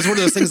 Yeah, that's one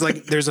of those things.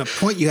 Like, there's a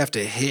point you have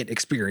to hit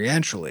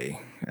experientially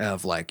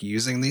of like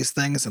using these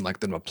things and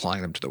like them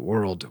applying them to the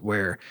world,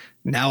 where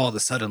now all of a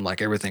sudden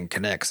like everything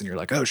connects, and you're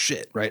like, oh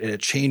shit, right? And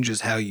it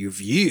changes how you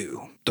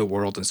view the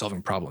world and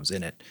solving problems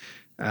in it.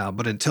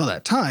 But until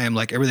that time,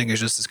 like everything is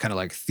just this kind of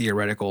like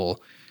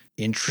theoretical,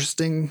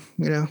 interesting,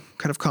 kind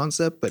of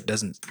concept, but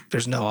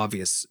there's no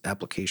obvious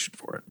application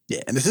for it.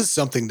 Yeah. And this is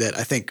something that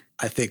I think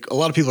a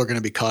lot of people are going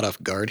to be caught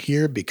off guard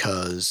here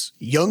because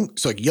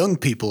young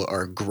people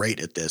are great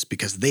at this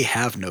because they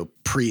have no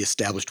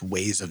pre-established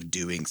ways of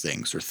doing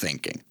things or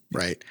thinking,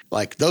 right?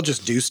 Like they'll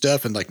just do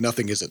stuff and like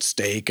nothing is at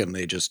stake and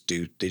they just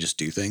do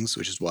things,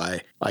 which is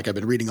why like I've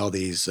been reading all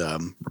these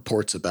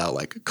reports about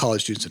like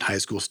college students and high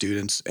school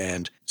students,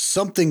 and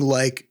something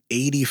like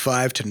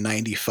 85 to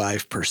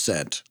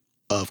 95%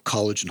 of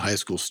college and high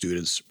school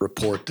students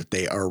report that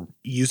they are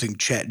using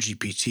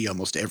ChatGPT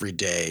almost every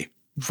day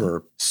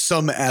for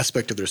some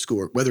aspect of their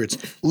schoolwork, whether it's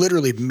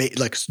literally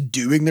like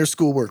doing their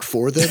schoolwork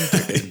for them,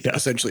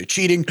 essentially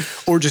cheating,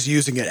 or just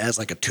using it as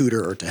like a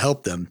tutor or to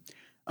help them.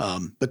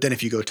 But then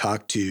if you go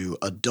talk to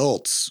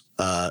adults,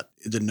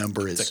 the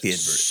number is like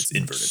it's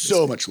inverted,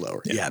 so much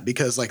lower. Yeah,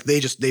 because like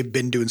they've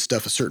been doing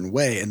stuff a certain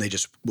way and they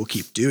just will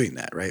keep doing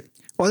that, right?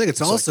 Well, I think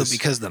it's also like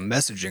because the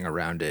messaging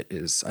around it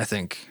is, I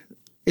think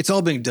it's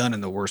all being done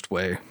in the worst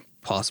way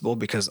possible,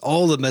 because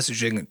all the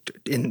messaging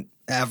in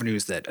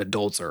avenues that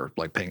adults are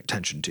like paying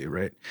attention to,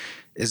 right,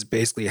 is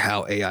basically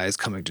how AI is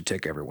coming to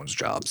take everyone's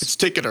jobs. It's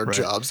taking our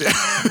jobs, yeah.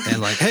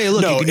 And like, hey,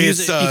 look, you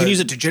can use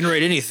it to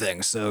generate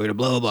anything. So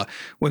blah blah blah.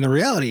 When the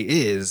reality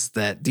is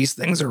that these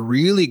things are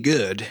really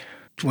good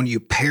when you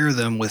pair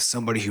them with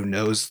somebody who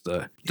knows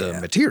the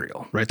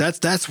material, right?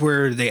 That's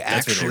where they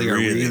actually are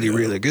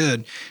really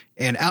good.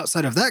 And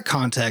outside of that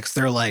context,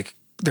 they're like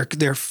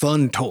they're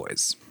fun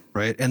toys.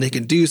 Right. And they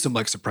can do some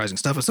like surprising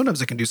stuff. And sometimes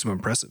they can do some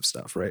impressive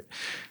stuff. Right.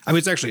 I mean,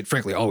 it's actually,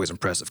 frankly, always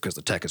impressive because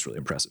the tech is really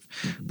impressive.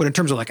 Mm-hmm. But in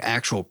terms of like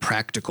actual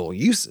practical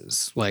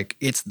uses, like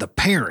it's the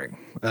pairing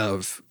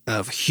of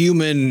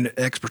human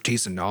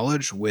expertise and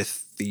knowledge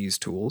with these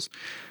tools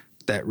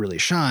that really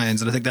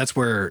shines. And I think that's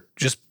where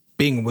just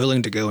being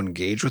willing to go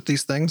engage with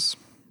these things,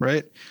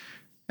 right?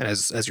 And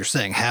as you're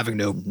saying, having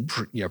no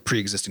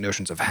pre-existing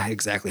notions of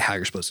exactly how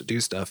you're supposed to do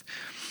stuff,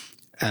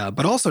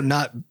 but also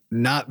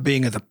not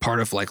being at the part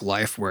of like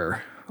life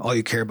where all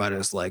you care about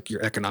is like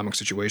your economic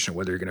situation,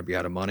 whether you're going to be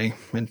out of money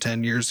in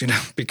 10 years,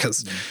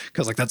 because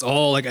like that's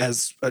all like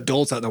as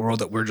adults out in the world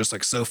that we're just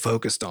like so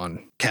focused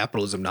on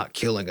capitalism not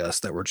killing us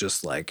that we're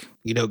just like,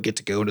 you don't get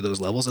to go into those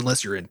levels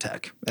unless you're in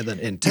tech. And then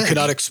in tech, you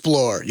cannot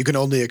explore. You can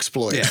only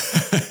exploit.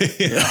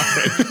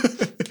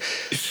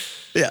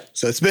 Yeah.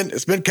 So it's been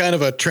kind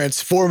of a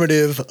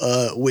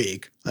transformative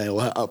week.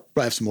 I'll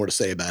probably have some more to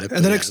say about it.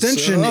 And then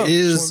extension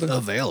is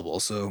available.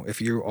 So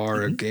if you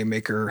are a game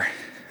maker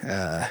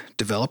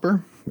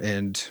developer,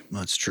 and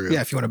that's true. Yeah,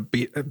 if you want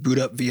to boot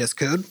up VS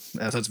Code,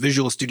 so it's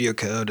Visual Studio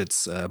Code.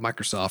 It's a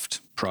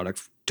Microsoft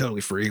product,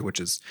 totally free, which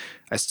is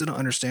I still don't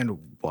understand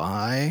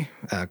why,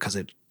 because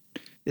it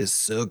is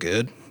so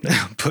good,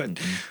 but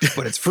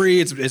it's free.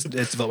 It's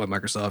developed by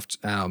Microsoft,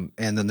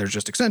 and then there's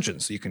just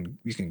extensions you can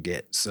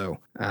get. So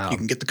you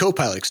can get the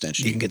Copilot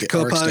extension. You can get the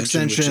Copilot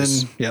extension,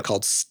 which is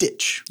called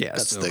Stitch. Yeah,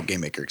 that's the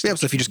Game Maker extension. Yeah,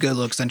 so if you just go to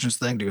the extensions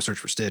thing, do a search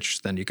for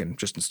Stitch, then you can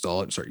just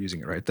install it and start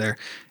using it right there.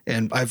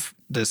 And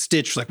the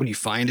Stitch, like when you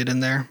find it in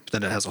there,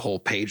 then it has a whole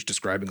page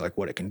describing like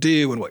what it can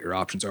do and what your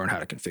options are and how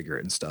to configure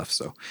it and stuff.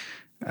 So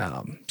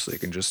you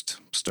can just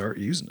start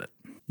using it.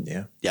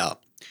 Yeah.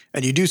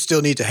 And you do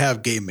still need to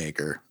have Game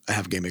Maker. I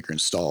have Game Maker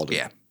installed.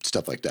 Yeah.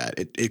 Stuff like that.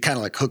 It kind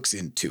of like hooks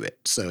into it.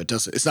 So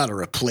it's not a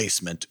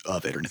replacement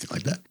of it or anything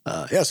like that.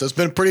 So it's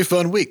been a pretty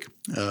fun week.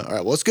 All right,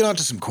 well, let's get on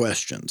to some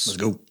questions. Let's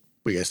go. What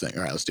do you guys think?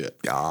 All right, let's do it.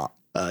 Yeah.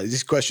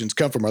 These questions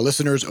come from our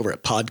listeners over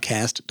at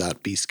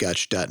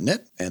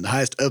podcast.bscotch.net. And the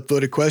highest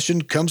upvoted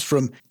question comes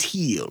from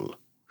Teal,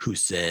 who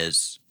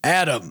says,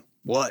 Adam.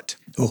 What?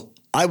 Oh.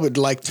 I would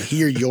like to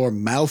hear your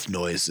mouth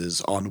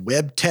noises on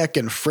web tech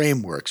and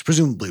frameworks,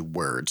 presumably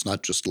words,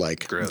 not just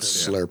like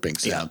slurping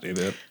sound.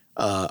 Yeah.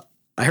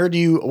 I heard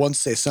you once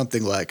say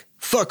something like,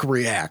 fuck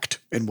React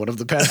in one of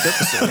the past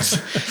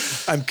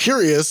episodes. I'm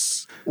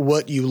curious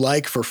what you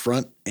like for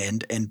front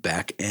end and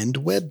back end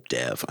web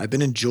dev. I've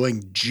been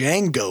enjoying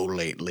Django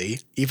lately,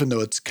 even though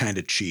it's kind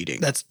of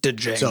cheating. That's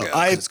Django. So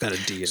it's got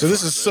a D in so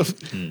this is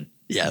something.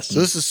 Yes. So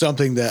this is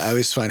something that I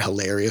always find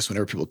hilarious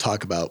whenever people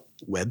talk about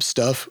web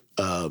stuff.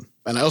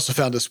 And I also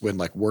found this when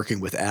like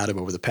working with Adam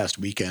over the past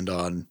weekend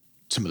on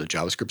some of the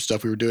JavaScript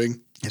stuff we were doing.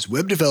 Is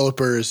web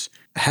developers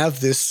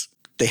have this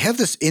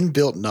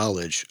inbuilt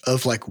knowledge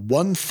of like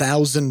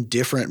 1,000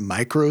 different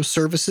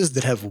microservices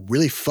that have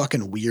really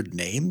fucking weird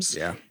names.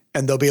 Yeah.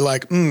 And they'll be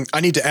like,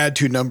 I need to add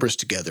two numbers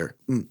together.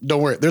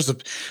 Don't worry. There's a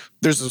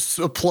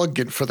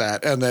plugin for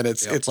that. And then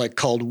it's like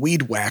called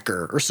Weed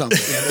Whacker or something.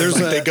 Yeah,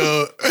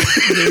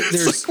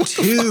 there's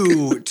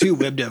two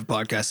web dev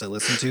podcasts I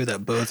listen to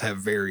that both have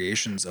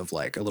variations of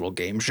like a little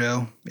game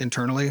show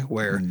internally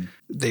where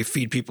they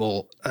feed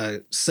people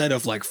a set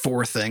of like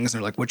 4 things. And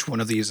they're like, which one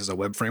of these is a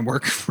web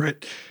framework?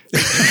 Right.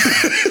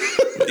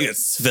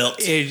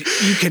 Svelte.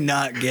 You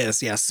cannot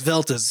guess. Yeah.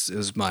 Svelte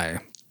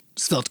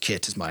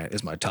Kit is my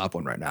top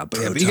one right now. But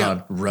Proton, you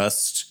got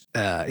Rust.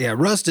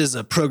 Rust is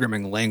a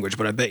programming language,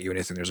 but I bet you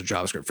anything there's a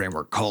JavaScript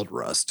framework called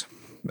Rust.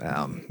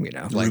 Like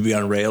Ruby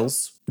on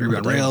Rails. Ruby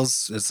on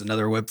Rails is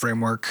another web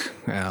framework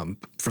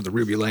for the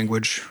Ruby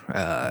language,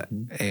 but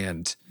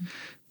it's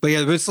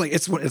like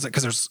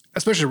because there's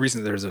especially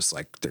recently there's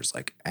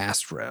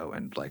Astro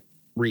and like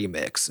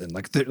Remix and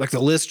like the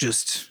list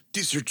just.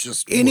 These are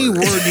just any word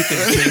you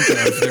can think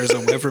of. There's a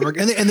web framework,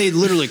 and they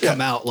literally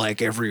come out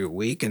like every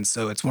week, and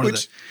so it's one of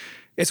the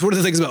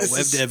things about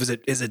web dev is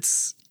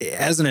it's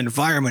as an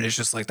environment, it's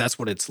just like that's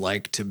what it's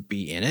like to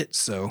be in it.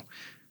 So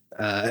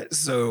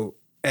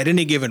at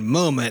any given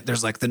moment,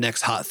 there's like the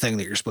next hot thing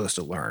that you're supposed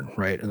to learn,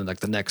 right? And then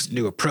like the next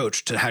new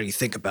approach to how do you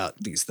think about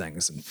these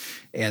things,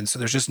 and so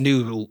there's just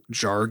new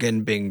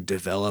jargon being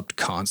developed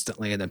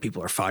constantly, and then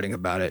people are fighting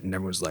about it, and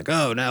everyone's like,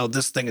 "Oh, now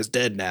this thing is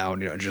dead now,"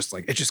 and just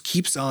like it just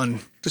keeps on.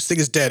 This thing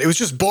is dead. It was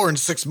just born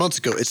 6 months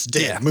ago. It's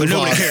dead. Yeah, but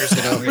nobody cares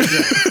now.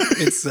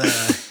 It's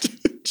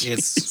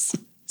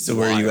so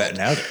where are you at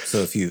now?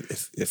 So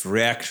if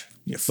React.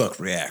 Fuck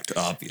React,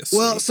 obviously.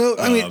 Well, so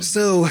I mean,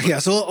 so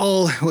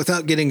all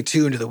without getting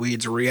too into the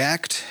weeds,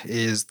 React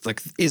is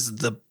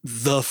the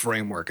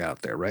framework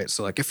out there, right?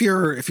 So like if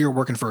you're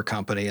working for a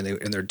company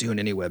and they're doing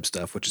any web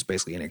stuff, which is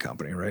basically any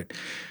company, right?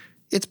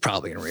 It's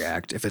probably in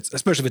React.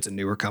 Especially if it's a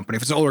newer company.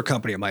 If it's an older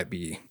company, it might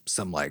be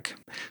some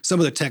of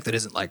the tech that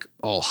isn't like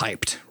all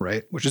hyped,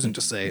 right? Which isn't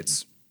to say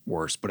it's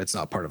worse, but it's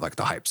not part of like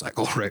the hype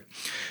cycle, right?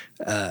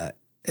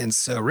 And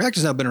so React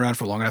has now been around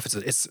for long enough.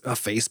 It's a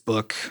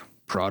Facebook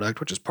product,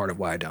 which is part of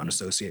why I don't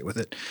associate with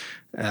it.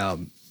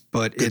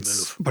 But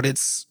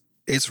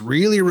it's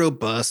really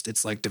robust.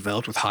 It's like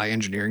developed with high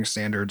engineering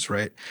standards,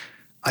 right?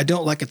 I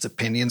don't like its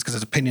opinions because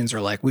its opinions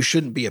are like, we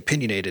shouldn't be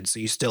opinionated. So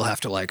you still have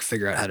to like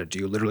figure out how to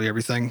do literally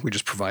everything. We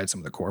just provide some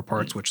of the core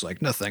parts, which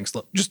like, no thanks.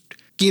 Just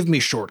give me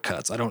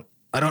shortcuts. I don't.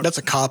 That's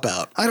a cop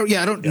out. I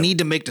don't need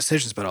to make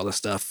decisions about all this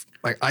stuff.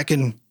 Like I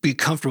can be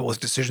comfortable with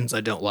decisions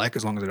I don't like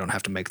as long as I don't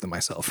have to make them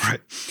myself, right?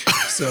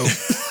 So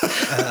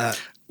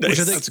Which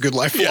I think that's a good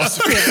life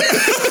philosophy.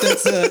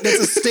 That's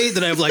a state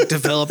that I've like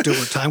developed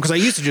over time. Because I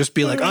used to just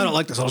be like, I don't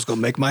like this. I'll just go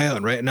make my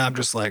own. Right. And now I'm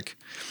just like,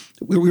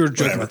 we were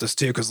joking about this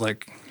too. Because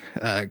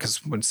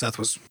when Seth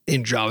was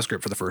in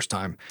JavaScript for the first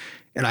time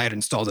and I had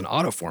installed an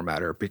auto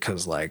formatter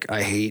because like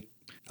I hate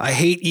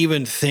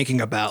even thinking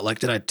about like,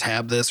 did I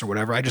tab this or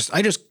whatever? I just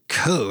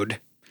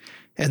code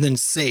and then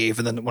save.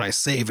 And then when I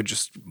save, it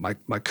just, my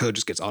code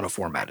just gets auto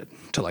formatted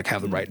to like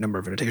have the right number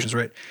of annotations,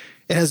 right?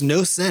 It has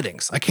no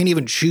settings. I can't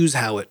even choose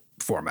how it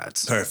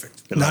formats.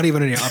 Perfect. Not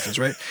even any options,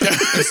 right?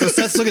 And so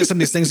Seth's looking at some of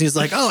these things and he's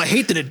like, oh, I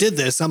hate that it did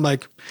this. I'm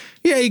like,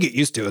 yeah, you get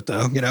used to it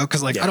though, you know,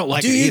 because like I don't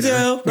like it either.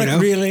 Though? Like,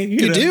 really?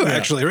 You do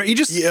actually, right? You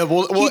just it's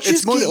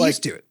more that like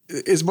used to it.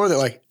 It's more that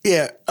like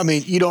I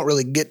mean, you don't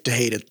really get to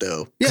hate it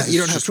though. Yeah, you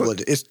don't have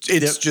to.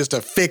 It's just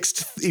a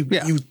fixed.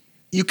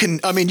 You can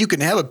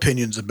have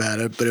opinions about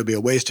it, but it'll be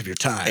a waste of your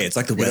time. Hey, it's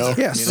like the weather.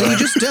 Yeah, so you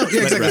just don't.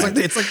 Yeah,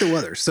 exactly. It's like the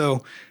weather.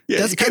 So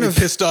that's kind of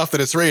pissed off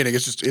that it's raining.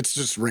 It's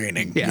just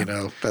raining. Yeah. You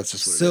know, that's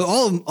just what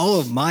so it is. all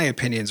of my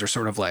opinions are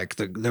sort of like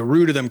the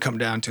root of them come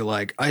down to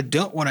like I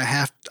don't want to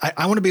have.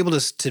 I want to be able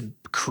to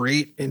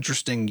create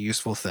interesting,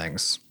 useful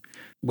things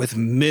with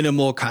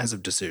minimal kinds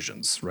of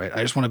decisions, right?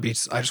 I just want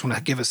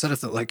to give a set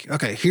of like,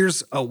 okay,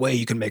 here's a way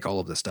you can make all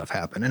of this stuff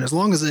happen, and as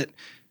long as it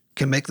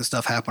can make the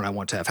stuff happen I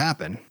want to have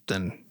happen,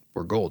 then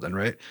we're golden,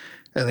 right?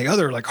 And the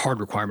other like hard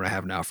requirement I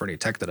have now for any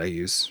tech that I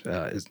use,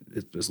 is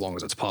as long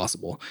as it's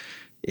possible,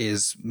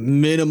 is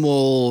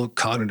minimal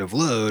cognitive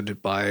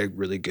load by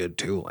really good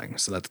tooling.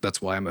 So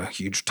that's why I'm a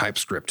huge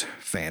TypeScript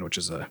fan, which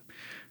is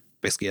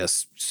basically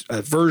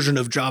a version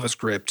of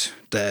JavaScript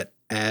that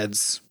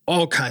adds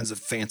all kinds of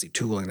fancy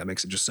tooling that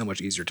makes it just so much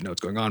easier to know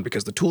what's going on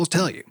because the tools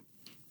tell you.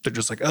 They're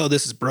just like, oh,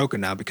 this is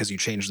broken now because you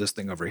changed this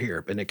thing over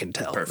here, and it can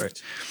tell.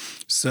 Perfect.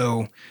 Right?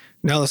 So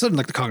now all of a sudden,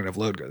 like the cognitive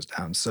load goes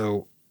down.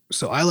 So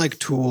I like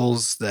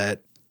tools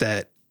that,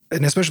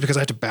 and especially because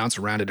I have to bounce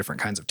around to different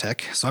kinds of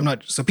tech.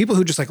 So people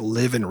who just like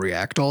live in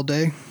React all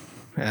day,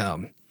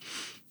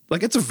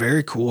 like it's a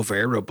very cool,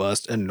 very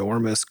robust,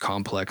 enormous,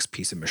 complex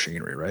piece of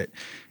machinery, right?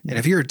 And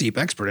if you're a deep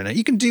expert in it,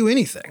 you can do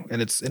anything,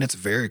 and it's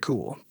very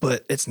cool.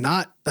 But it's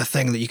not a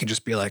thing that you can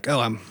just be like,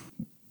 oh,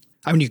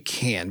 I mean, you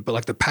can, but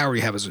like the power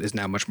you have is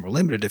now much more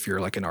limited if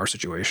you're like in our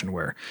situation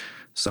where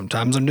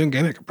sometimes I'm doing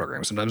game maker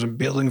programs, sometimes I'm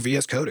building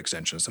VS Code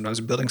extensions, sometimes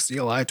I'm building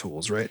CLI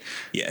tools, right?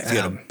 Yeah, if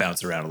you got to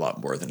bounce around a lot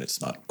more, then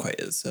it's not quite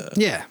as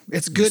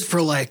it's good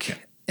for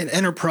like an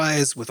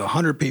enterprise with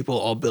 100 people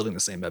all building the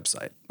same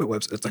website.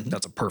 It's like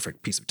that's a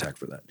perfect piece of tech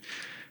for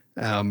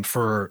that.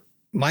 For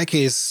my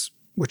case,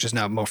 which is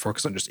now more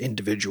focused on just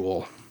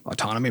individual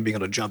autonomy, being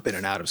able to jump in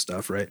and out of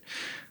stuff, right?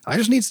 I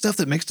just need stuff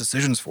that makes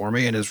decisions for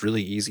me and is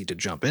really easy to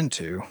jump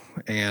into.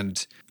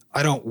 And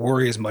I don't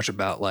worry as much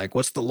about like,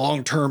 what's the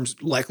long-term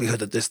likelihood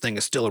that this thing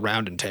is still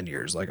around in 10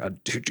 years? Like,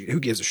 who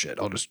gives a shit?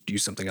 I'll just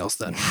use something else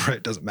then, right?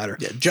 It doesn't matter.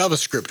 Yeah,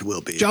 JavaScript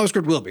will be.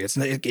 JavaScript will be.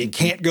 It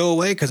can't go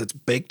away because it's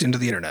baked into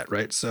the internet,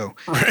 right? So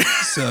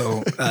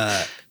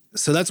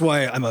that's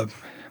why I'm a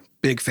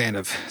big fan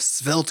of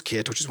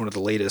SvelteKit, which is one of the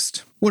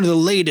latest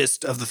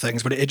of the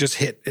things, but it just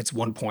hit its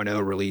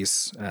 1.0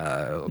 release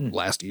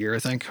last year, I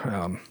think,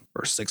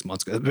 or 6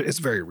 months ago. It's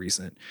very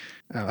recent.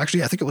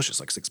 Actually, I think it was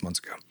just like 6 months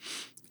ago.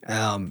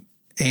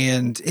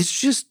 And it's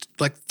just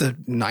like the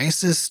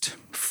nicest,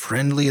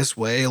 friendliest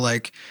way.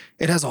 Like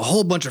it has a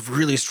whole bunch of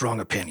really strong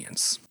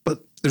opinions,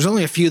 but there's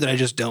only a few that I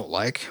just don't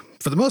like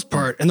for the most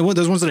part. And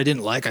those ones that I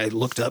didn't like, I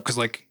looked up because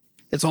like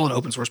it's all an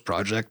open source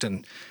project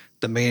and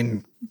the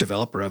main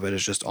developer of it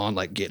is just on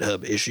like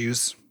GitHub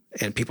issues.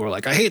 And people are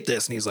like, I hate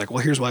this. And he's like,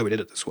 well, here's why we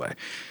did it this way.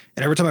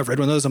 And every time I've read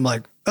one of those, I'm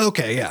like,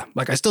 okay, yeah.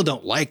 Like I still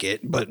don't like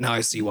it, but now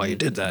I see why you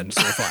did that. And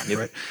so fine,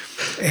 right?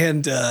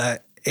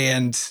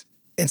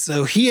 And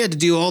so he had to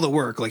do all the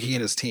work, like he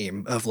and his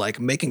team, of like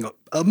making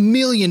a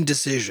million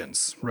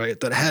decisions, right?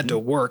 That had to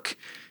work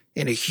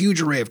in a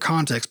huge array of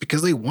contexts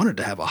because they wanted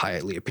to have a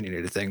highly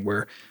opinionated thing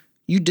where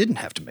you didn't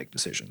have to make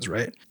decisions,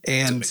 right?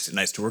 And so it makes it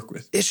nice to work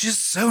with. It's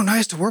just so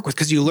nice to work with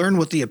because you learn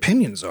what the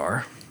opinions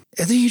are.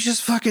 And then you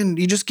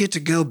just get to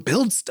go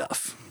build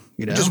stuff.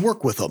 You know, just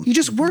work with them. You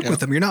just work with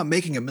them. You're not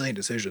making a million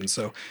decisions.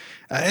 So,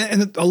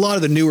 and a lot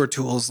of the newer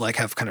tools like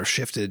have kind of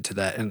shifted to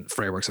that, and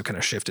frameworks have kind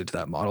of shifted to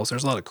that model. So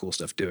there's a lot of cool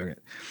stuff doing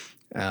it.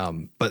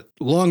 But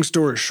long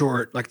story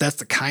short, like that's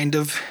the kind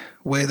of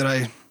way that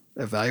I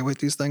evaluate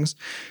these things.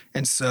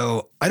 And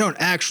so I don't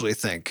actually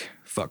think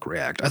fuck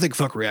React. I think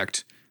fuck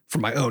React for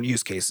my own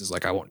use cases.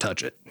 Like I won't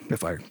touch it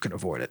if I can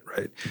avoid it,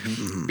 right?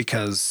 Mm-hmm.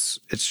 Because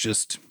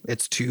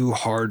it's too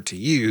hard to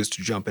use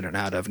to jump in and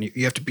out of. And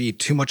you have to be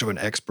too much of an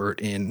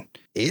expert in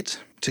it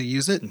to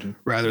use it,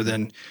 rather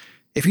than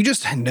if you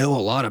just know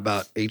a lot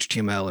about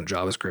HTML and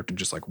JavaScript and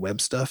just like web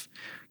stuff,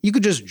 you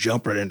could just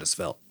jump right into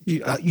Svelte.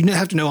 You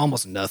have to know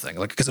almost nothing,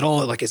 like because it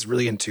all like is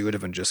really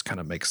intuitive and just kind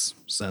of makes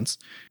sense.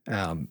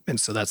 And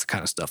so that's the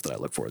kind of stuff that I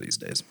look for these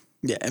days.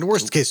 Yeah, and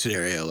worst case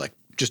scenario, like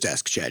just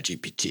ask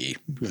ChatGPT,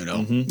 you know?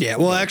 Mm-hmm. Yeah,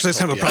 well, actually, that's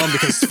kind of a problem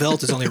because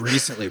Svelte is only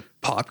recently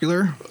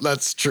popular.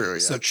 That's true, yeah.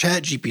 So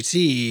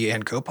ChatGPT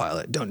and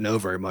Copilot don't know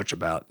very much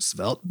about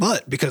Svelte,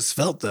 but because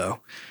Svelte,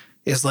 though,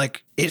 is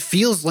like, it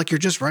feels like you're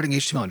just writing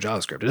HTML and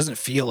JavaScript. It doesn't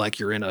feel like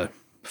you're in a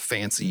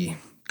fancy,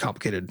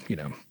 complicated,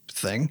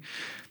 thing.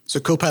 So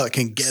Copilot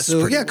can guess.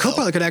 So pretty yeah, well.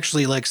 Copilot could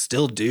actually like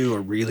still do a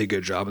really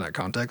good job in that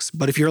context.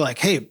 But if you're like,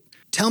 hey,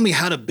 tell me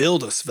how to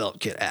build a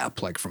SvelteKit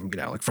app, like from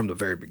the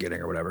very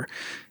beginning or whatever,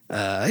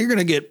 you're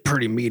gonna get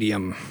pretty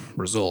medium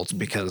results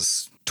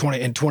because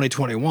in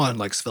 2021,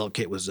 like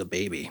SvelteKit was a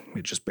baby.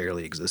 It just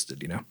barely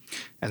existed,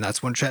 and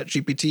that's when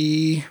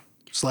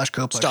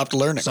ChatGPT/Copilot stopped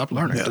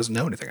learning. It doesn't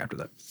know anything after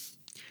that.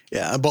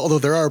 Yeah, but although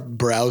there are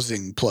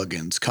browsing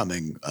plugins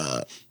coming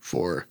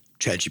for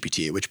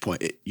ChatGPT, at which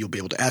point you'll be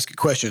able to ask it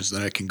questions,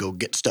 then it can go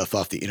get stuff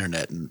off the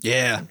internet and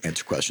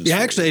answer questions. Yeah,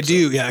 actually, I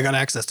do. Yeah, I got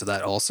access to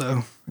that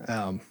also.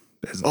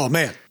 Oh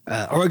man!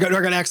 Or I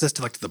got access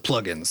to like the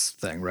plugins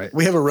thing, right?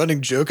 We have a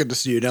running joke in the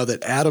studio now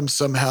that Adam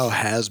somehow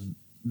has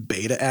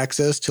beta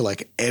access to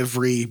like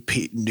every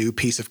new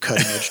piece of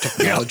cutting edge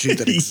technology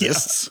that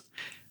exists.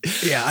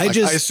 Yeah, I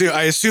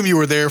assume you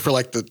were there for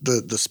like the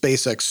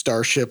SpaceX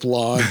Starship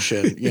launch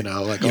and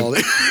like all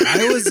that.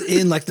 I was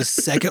in like the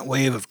second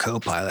wave of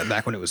Copilot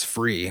back when it was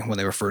free, when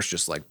they were first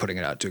just like putting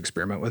it out to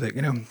experiment with it,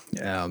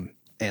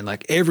 and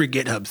like every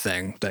GitHub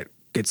thing that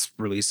gets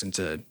released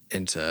into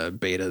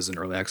betas and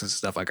early access and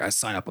stuff, like I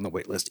sign up on the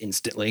wait list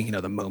instantly,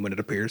 the moment it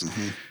appears,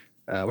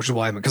 which is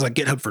why because like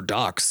GitHub for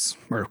Docs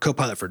or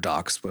Copilot for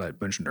Docs, what I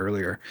mentioned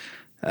earlier,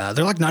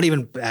 they're like not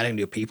even adding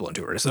new people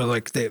into it. So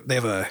like they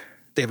have a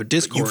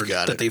Discord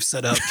that they've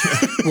set up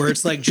where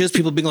it's like just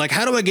people being like,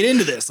 how do I get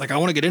into this? Like, I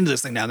want to get into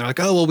this thing now. And they're like,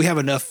 oh, well, we have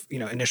enough,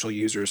 initial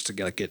users to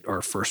get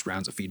our first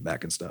rounds of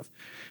feedback and stuff.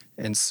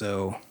 And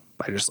so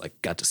I just like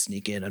got to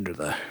sneak in under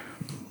the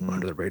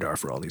radar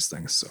for all these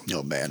things. So,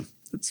 oh man,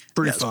 it's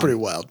pretty fun. It's pretty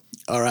wild.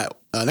 All right.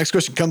 Next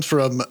question comes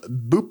from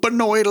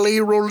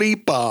Bupanoidly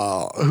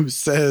Rolipa, who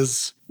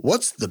says,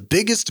 what's the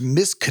biggest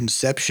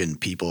misconception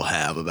people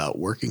have about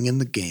working in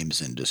the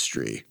games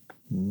industry?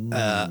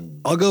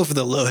 I'll go for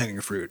the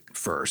low-hanging fruit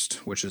first,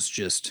 which is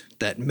just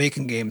that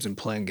making games and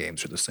playing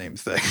games are the same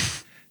thing.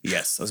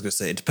 Yes, I was going to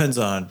say, it depends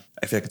on,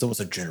 I feel like it's almost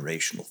a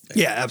generational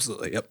thing. Yeah,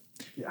 absolutely. Yep.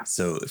 Yeah.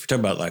 So if you're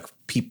talking about like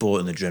people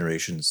in the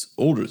generations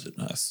older than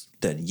us,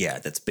 then yeah,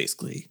 that's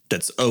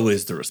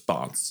always the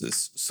response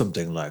is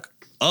something like,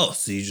 oh,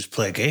 so you just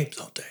play games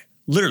all day.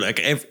 Literally, like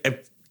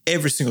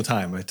every single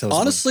time I tell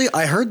Honestly,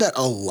 I heard that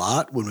a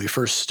lot when we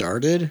first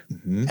started,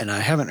 and I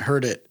haven't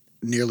heard it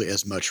nearly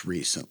as much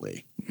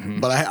recently.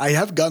 But I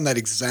have gotten that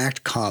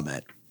exact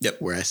comment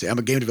where I say, I'm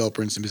a game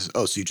developer, and somebody says,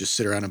 oh, so you just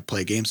sit around and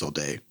play games all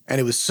day. And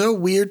it was so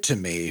weird to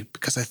me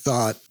because I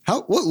thought,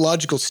 what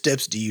logical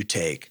steps do you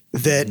take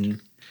that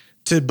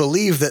to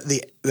believe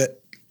that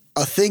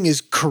a thing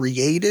is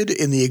created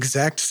in the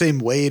exact same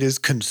way it is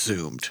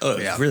consumed? Oh,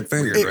 yeah. Very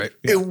weird, right?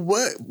 Yeah. In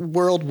what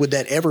world would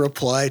that ever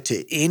apply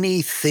to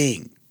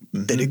anything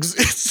that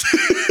exists?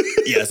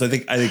 Yeah, so I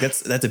think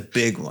that's a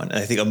big one. And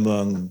I think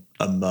among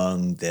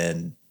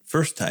then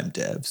first-time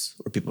devs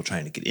or people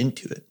trying to get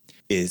into it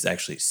is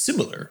actually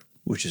similar,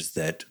 which is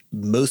that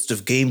most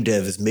of game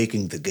dev is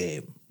making the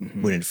game,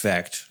 when in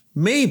fact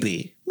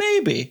maybe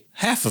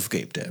half of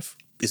game dev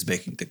is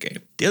making the game.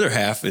 The other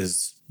half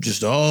is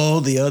just all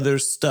the other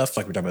stuff,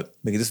 like we're talking about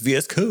making this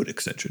VS Code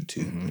extension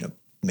to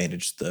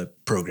manage the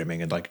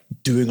programming and like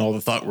doing all the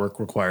thought work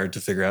required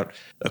to figure out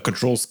a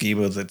control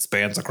schema that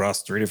spans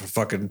across 3 different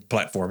fucking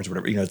platforms or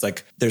whatever. It's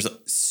like there's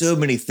so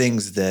many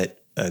things that,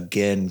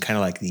 again, kind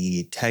of like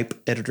the text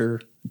editor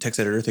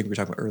thing we were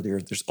talking about earlier.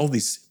 There's all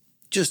these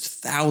just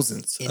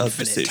thousands of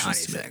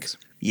decisions to make. Things.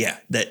 Yeah,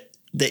 that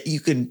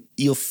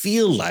you'll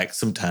feel like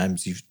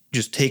sometimes you've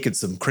just taken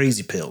some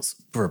crazy pills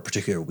for a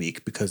particular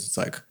week because it's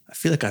like, I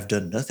feel like I've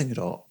done nothing at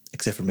all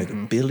except for make a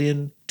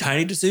billion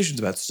tiny decisions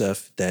about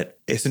stuff that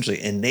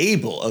essentially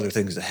enable other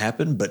things to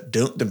happen, but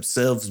don't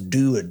themselves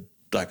do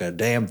a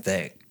damn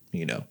thing,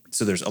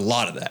 So there's a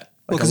lot of that.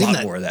 Like a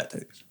lot more of that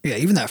thing. Yeah,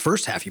 even that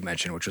first half you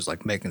mentioned, which was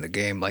like making the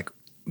game, like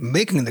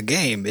making the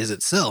game is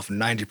itself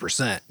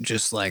 90%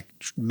 just like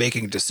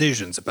making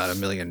decisions about a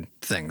million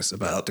things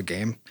about the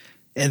game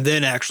and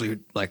then actually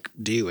like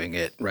doing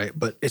it, right?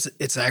 But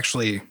it's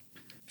actually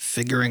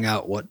figuring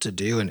out what to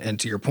do. And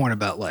to your point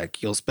about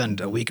like, you'll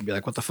spend a week and be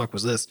like, what the fuck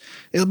was this?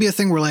 It'll be a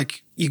thing where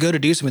like you go to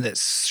do something that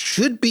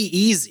should be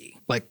easy,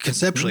 like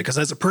conceptually, because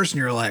as a person,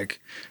 you're like,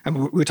 I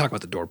mean, we talk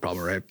about the door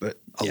problem, right? But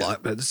a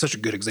lot, but it's such a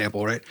good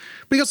example, right?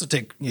 But you also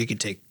you could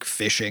take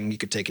fishing, you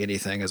could take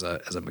anything as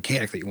a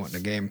mechanic that you want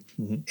in a game.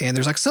 And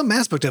there's like some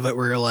aspect of it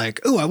where you're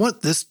like, oh, I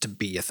want this to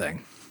be a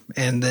thing.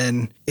 And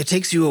then it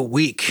takes you a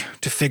week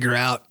to figure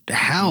out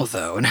how,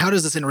 though, and how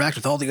does this interact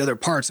with all the other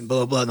parts and blah,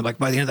 blah, blah. And like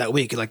by the end of that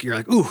week, you're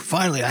like, ooh,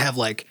 finally,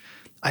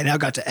 I now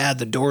got to add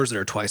the doors that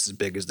are twice as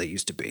big as they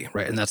used to be,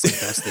 right? And that's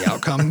the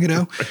outcome,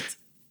 Right.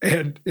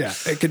 And yeah,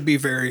 it could be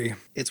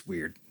it's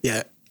weird.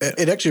 Yeah,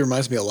 it actually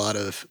reminds me a lot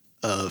of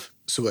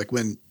so like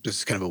when, this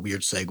is kind of a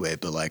weird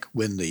segue, but like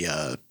when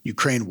the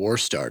Ukraine war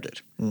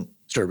started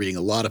reading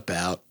a lot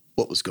about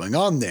what was going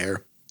on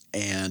there.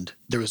 and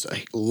there was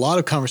a lot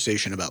of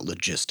conversation about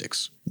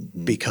logistics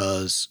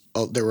because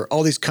there were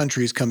all these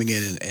countries coming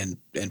in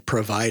and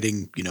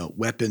providing,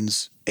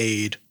 weapons,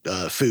 aid,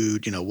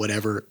 food,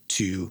 whatever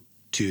to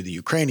the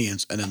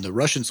Ukrainians. And then the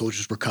Russian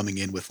soldiers were coming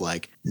in with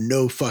like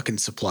no fucking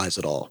supplies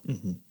at all.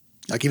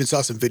 Like even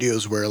saw some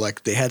videos where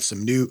like they had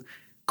some new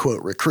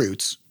quote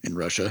recruits in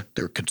Russia.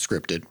 They were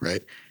conscripted,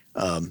 right?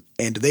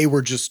 And they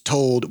were just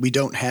told, we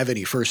don't have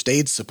any first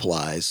aid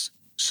supplies.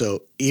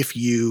 So if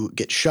you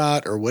get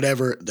shot or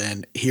whatever,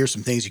 then here's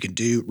some things you can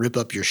do. Rip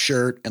up your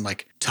shirt and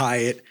like tie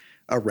it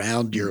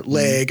around your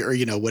leg or,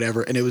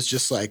 whatever. And it was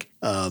just like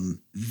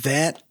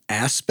that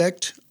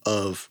aspect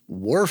of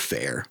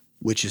warfare,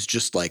 which is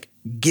just like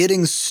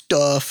getting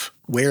stuff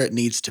where it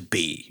needs to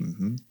be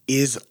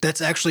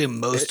that's actually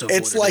most of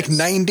it's what like it is.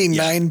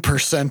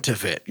 99%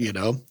 of it,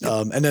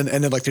 and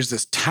then like there's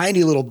this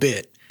tiny little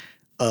bit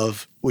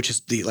of which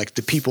is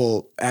the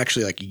people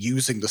actually like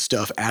using the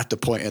stuff at the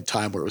point in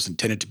time where it was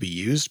intended to be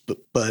used.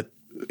 But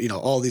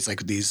all these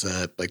like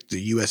the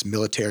U.S.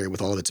 military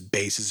with all of its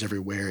bases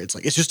everywhere,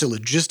 it's just a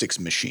logistics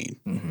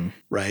machine,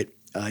 right?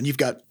 And you've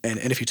got and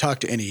if you talk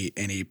to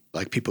any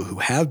like people who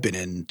have been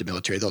in the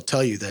military, they'll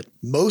tell you that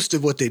most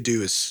of what they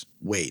do is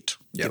wait,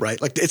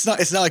 right? Like it's not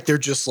like they're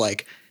just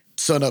like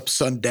sun up,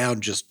 sun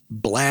down, just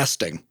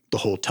blasting the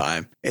whole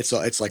time. It's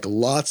like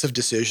lots of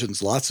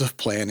decisions, lots of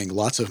planning,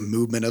 lots of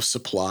movement of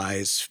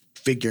supplies,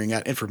 figuring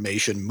out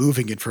information,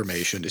 moving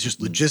information. It's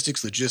just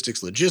logistics,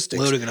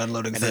 loading and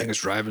unloading things,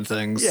 driving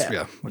things.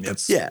 Yeah.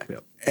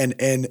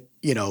 And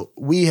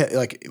we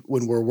like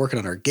when we're working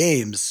on our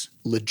games,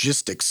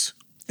 logistics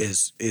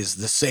is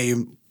the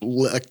same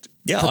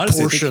proportion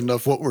honestly,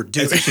 of what we're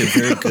doing. It's actually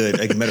very good.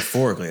 Like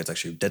metaphorically,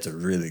 that's a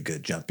really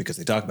good jump because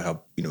they talk about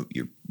how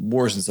your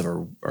wars and stuff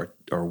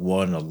are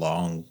won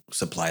along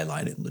supply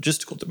line in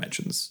logistical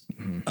dimensions.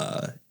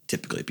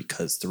 Typically,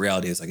 because the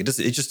reality is like it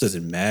just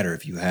doesn't matter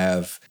if you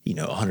have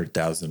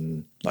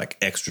 100,000 like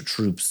extra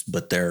troops,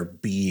 but they're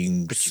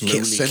being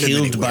slowly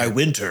killed by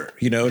winter.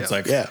 It's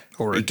like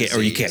or you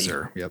can't,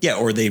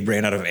 or they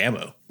ran out of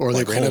ammo, or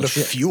they ran out of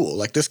fuel.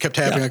 Like this kept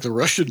happening. Like the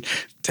Russian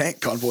tank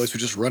convoys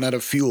would just run out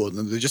of fuel and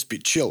then they'd just be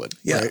chilling.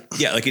 Right?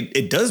 Like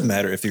it does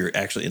matter if you're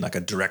actually in like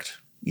a direct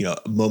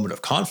moment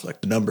of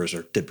conflict. The numbers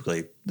are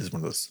typically this is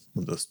one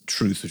of those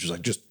truths, which is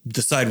like just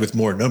decide with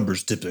more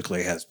numbers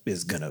typically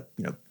is gonna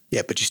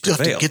Yeah, but you still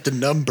have to get the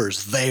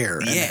numbers there.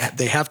 And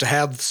they have to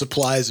have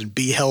supplies and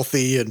be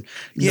healthy and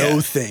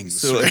know things.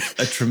 So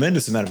a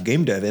tremendous amount of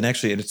game dev, and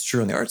it's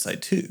true on the art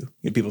side too.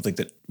 People think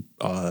that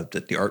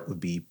that the art would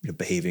be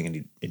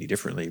behaving any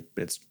differently.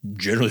 But it's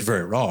generally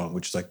very wrong,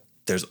 which is like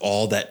there's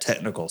all that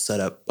technical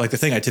setup. Like the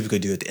thing I typically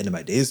do at the end of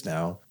my days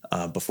now,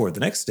 before the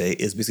next day,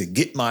 is basically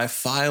get my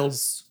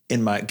files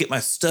get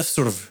my stuff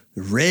sort of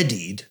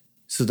readied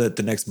so that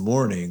the next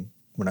morning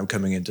when I'm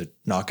coming in to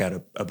knock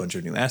out a bunch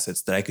of new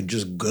assets that I can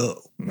just go,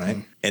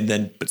 right? And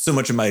then, but so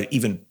much of my,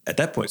 even at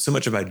that point, so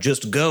much of my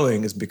just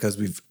going is because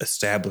we've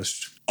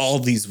established all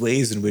these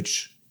ways in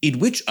which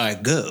I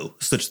go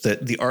such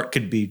that the art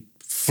could be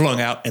flung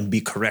out and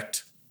be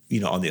correct,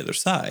 on the other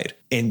side.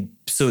 And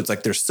so it's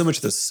like there's so much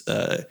of this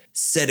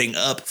setting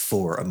up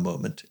for a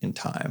moment in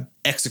time,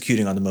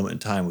 executing on the moment in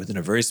time within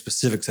a very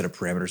specific set of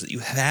parameters that you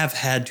have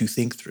had to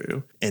think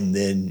through, and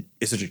then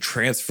essentially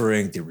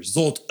transferring the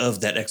result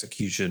of that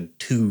execution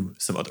to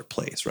some other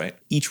place, right?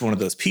 Each one of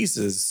those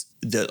pieces,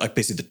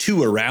 basically the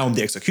two around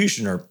the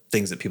execution are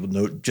things that people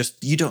know,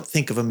 just you don't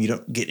think of them, you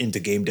don't get into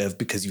game dev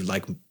because you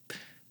like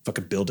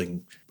fucking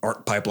building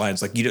art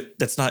pipelines. Like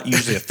that's not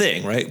usually a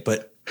thing, right?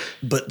 But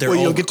they're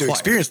you'll get to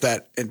experience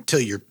that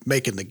until you're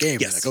making the game.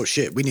 Yes. Like, oh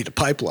shit, we need a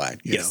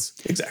pipeline. You know?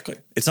 Exactly.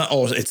 It's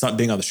not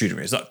being on the shooting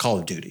range. It's not Call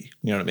of Duty.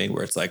 You know what I mean?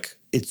 Where it's like,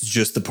 it's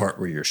just the part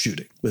where you're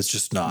shooting. It's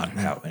just not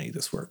how any of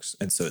this works.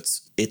 And so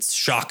it's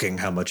shocking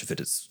how much of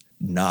it is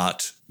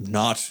not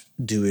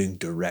doing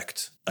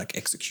direct like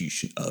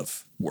execution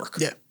of work.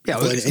 Yeah.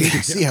 Well, and you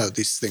can see how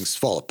these things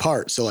fall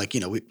apart. So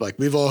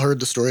we've all heard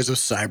the stories of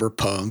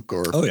Cyberpunk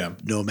or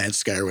No Man's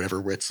Sky or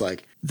whatever, where it's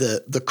like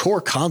the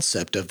core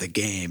concept of the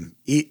game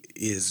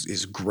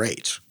is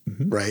great,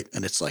 right?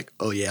 And it's like,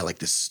 oh yeah, like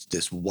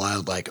this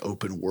wild like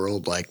open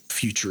world like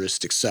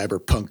futuristic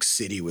cyberpunk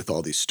city with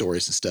all these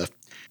stories and stuff.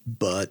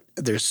 But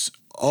there's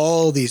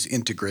all these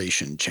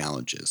integration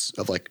challenges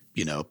of like,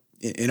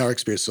 in our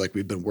experience, like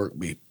we've been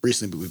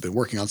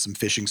working on some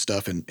fishing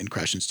stuff in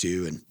Crashlands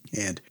 2,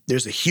 and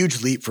there's a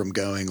huge leap from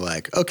going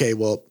like, okay,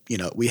 well,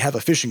 we have a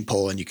fishing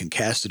pole and you can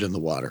cast it in the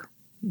water,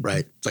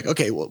 right? It's like,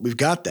 okay, well, we've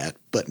got that,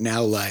 but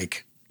now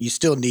like you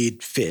still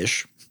need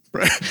fish,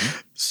 right?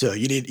 So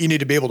you need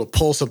to be able to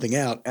pull something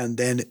out, and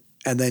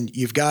then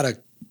you've got to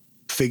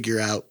figure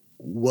out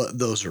what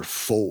those are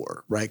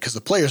for, right? Because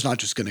the player's not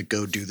just going to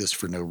go do this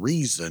for no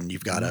reason.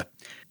 You've got to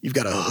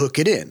hook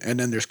it in, and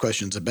then there's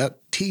questions about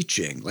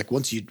teaching. Like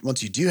once you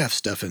do have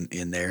stuff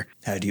in there,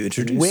 how do you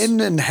introduce?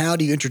 When and how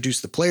do you introduce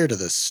the player to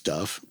this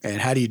stuff,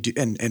 and how do you do?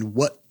 And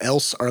what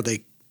else are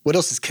they what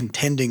else is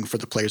contending for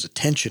the player's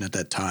attention at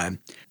that time.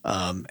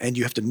 And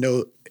you have to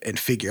know and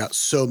figure out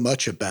so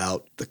much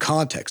about the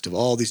context of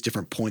all these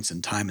different points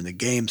in time in the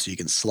game so you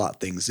can slot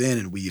things in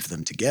and weave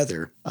them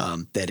together,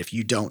 that if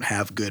you don't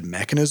have good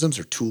mechanisms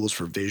or tools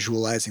for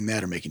visualizing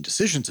that or making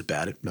decisions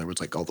about it, in other words,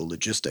 like all the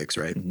logistics,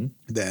 right,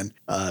 then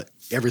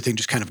everything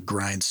just kind of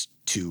grinds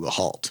to a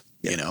halt,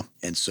 you know?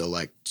 And so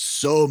like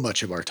so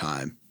much of our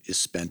time is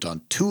spent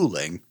on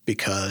tooling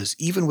because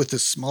even with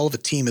as small of a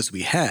team as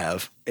we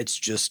have, it's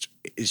just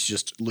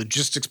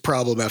logistics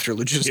problem after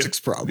logistics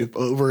problem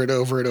over and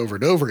over and over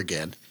and over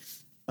again.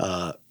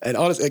 And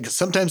honestly, like,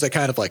 sometimes I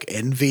kind of like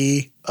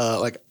envy,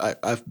 like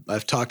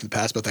I've talked in the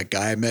past about that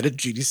guy I met at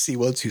GDC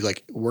once who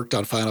like worked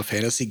on Final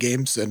Fantasy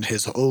games and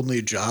his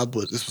only job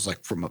was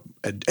like from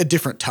a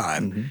different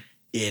time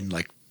in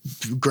like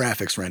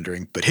graphics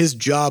rendering, but his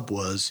job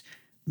was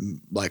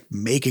like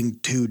making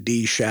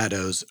 2D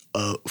shadows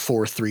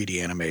for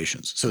 3D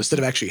animations. So instead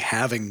of actually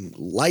having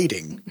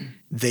lighting,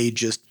 they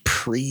just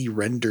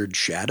pre-rendered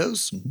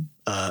shadows,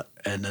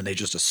 and then they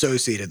just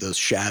associated those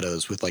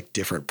shadows with like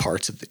different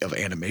parts of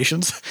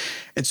animations.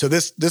 And so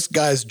this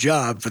guy's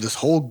job for this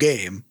whole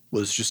game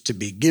was just to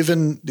be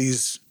given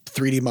these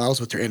 3D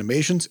models with their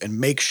animations and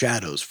make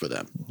shadows for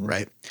them,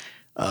 right?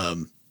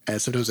 And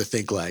sometimes I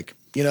think like,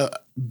 you know,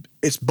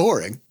 it's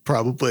boring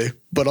probably,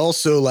 but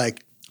also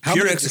like,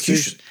 pure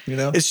execution, you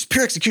know? It's just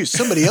pure execution.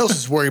 Somebody else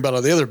is worrying about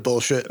all the other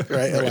bullshit,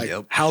 right? Like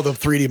how the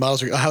 3D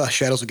models how the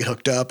shadows will get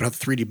hooked up and how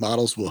the 3D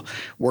models will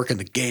work in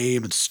the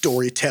game and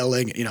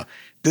storytelling. You know,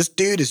 this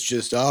dude is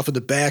just off in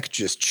the back,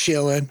 just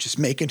chilling, just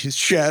making his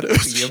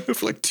shadows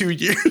for like 2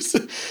 years.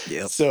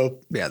 So,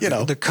 you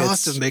know, the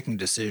cost of making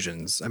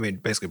decisions, I mean,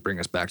 basically bring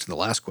us back to the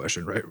last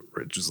question, right?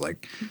 Which is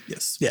like,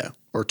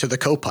 or to the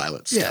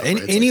co-pilot stuff. Yeah,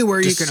 right?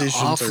 anywhere like you can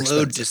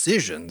offload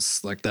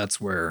decisions, like that's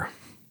where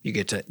you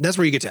get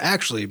to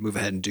actually move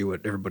ahead and do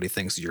what everybody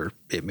thinks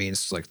it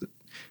means. Like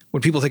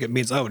when people think it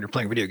means, when you're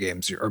playing video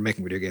games or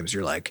making video games,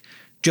 you're like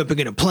jumping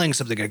in and playing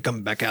something and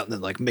coming back out and then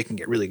like making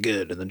it really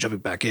good and then jumping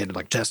back in and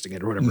like testing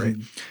it or whatever. Right?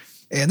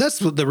 And that's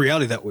the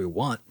reality that we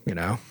want, you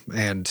know,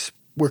 and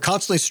we're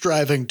constantly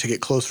striving to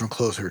get closer and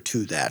closer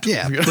to that.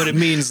 Yeah, but it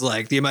means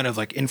like the amount of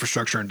like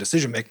infrastructure and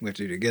decision making we have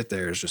to do to get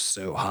there is just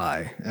so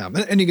high.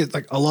 And you get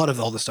like a lot of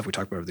all the stuff we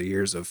talked about over the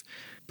years of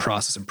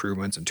process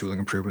improvements and tooling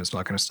improvements and all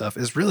that kind of stuff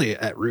is really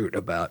at root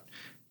about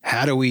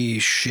how do we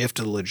shift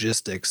the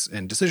logistics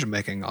and decision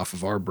making off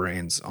of our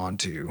brains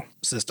onto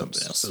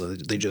systems so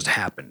that they just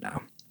happen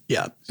now.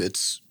 Yeah,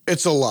 it's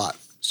a lot.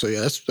 So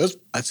yeah, that's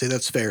I'd say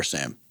that's fair,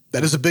 Sam.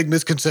 That is a big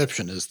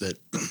misconception is that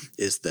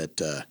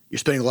you're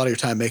spending a lot of your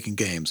time making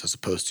games as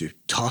opposed to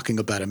talking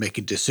about and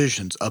making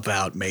decisions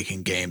about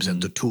making games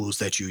and the tools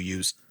that you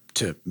use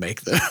to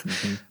make them.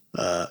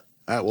 All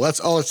right, well, that's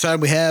all the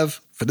time we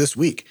have for this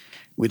week.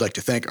 We'd like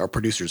to thank our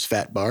producers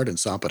Fat Bard and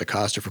Sampa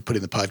Acosta for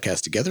putting the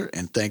podcast together,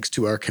 and thanks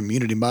to our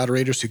community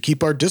moderators who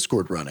keep our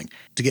Discord running.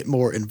 To get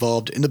more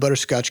involved in the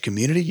Butterscotch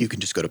community, you can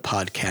just go to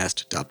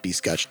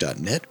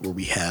podcast.bscotch.net, where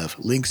we have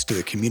links to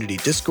the community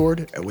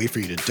Discord, a way for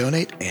you to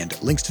donate,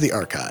 and links to the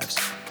archives.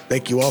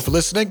 Thank you all for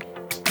listening.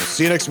 We'll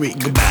see you next week.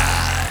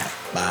 Goodbye.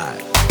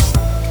 Bye.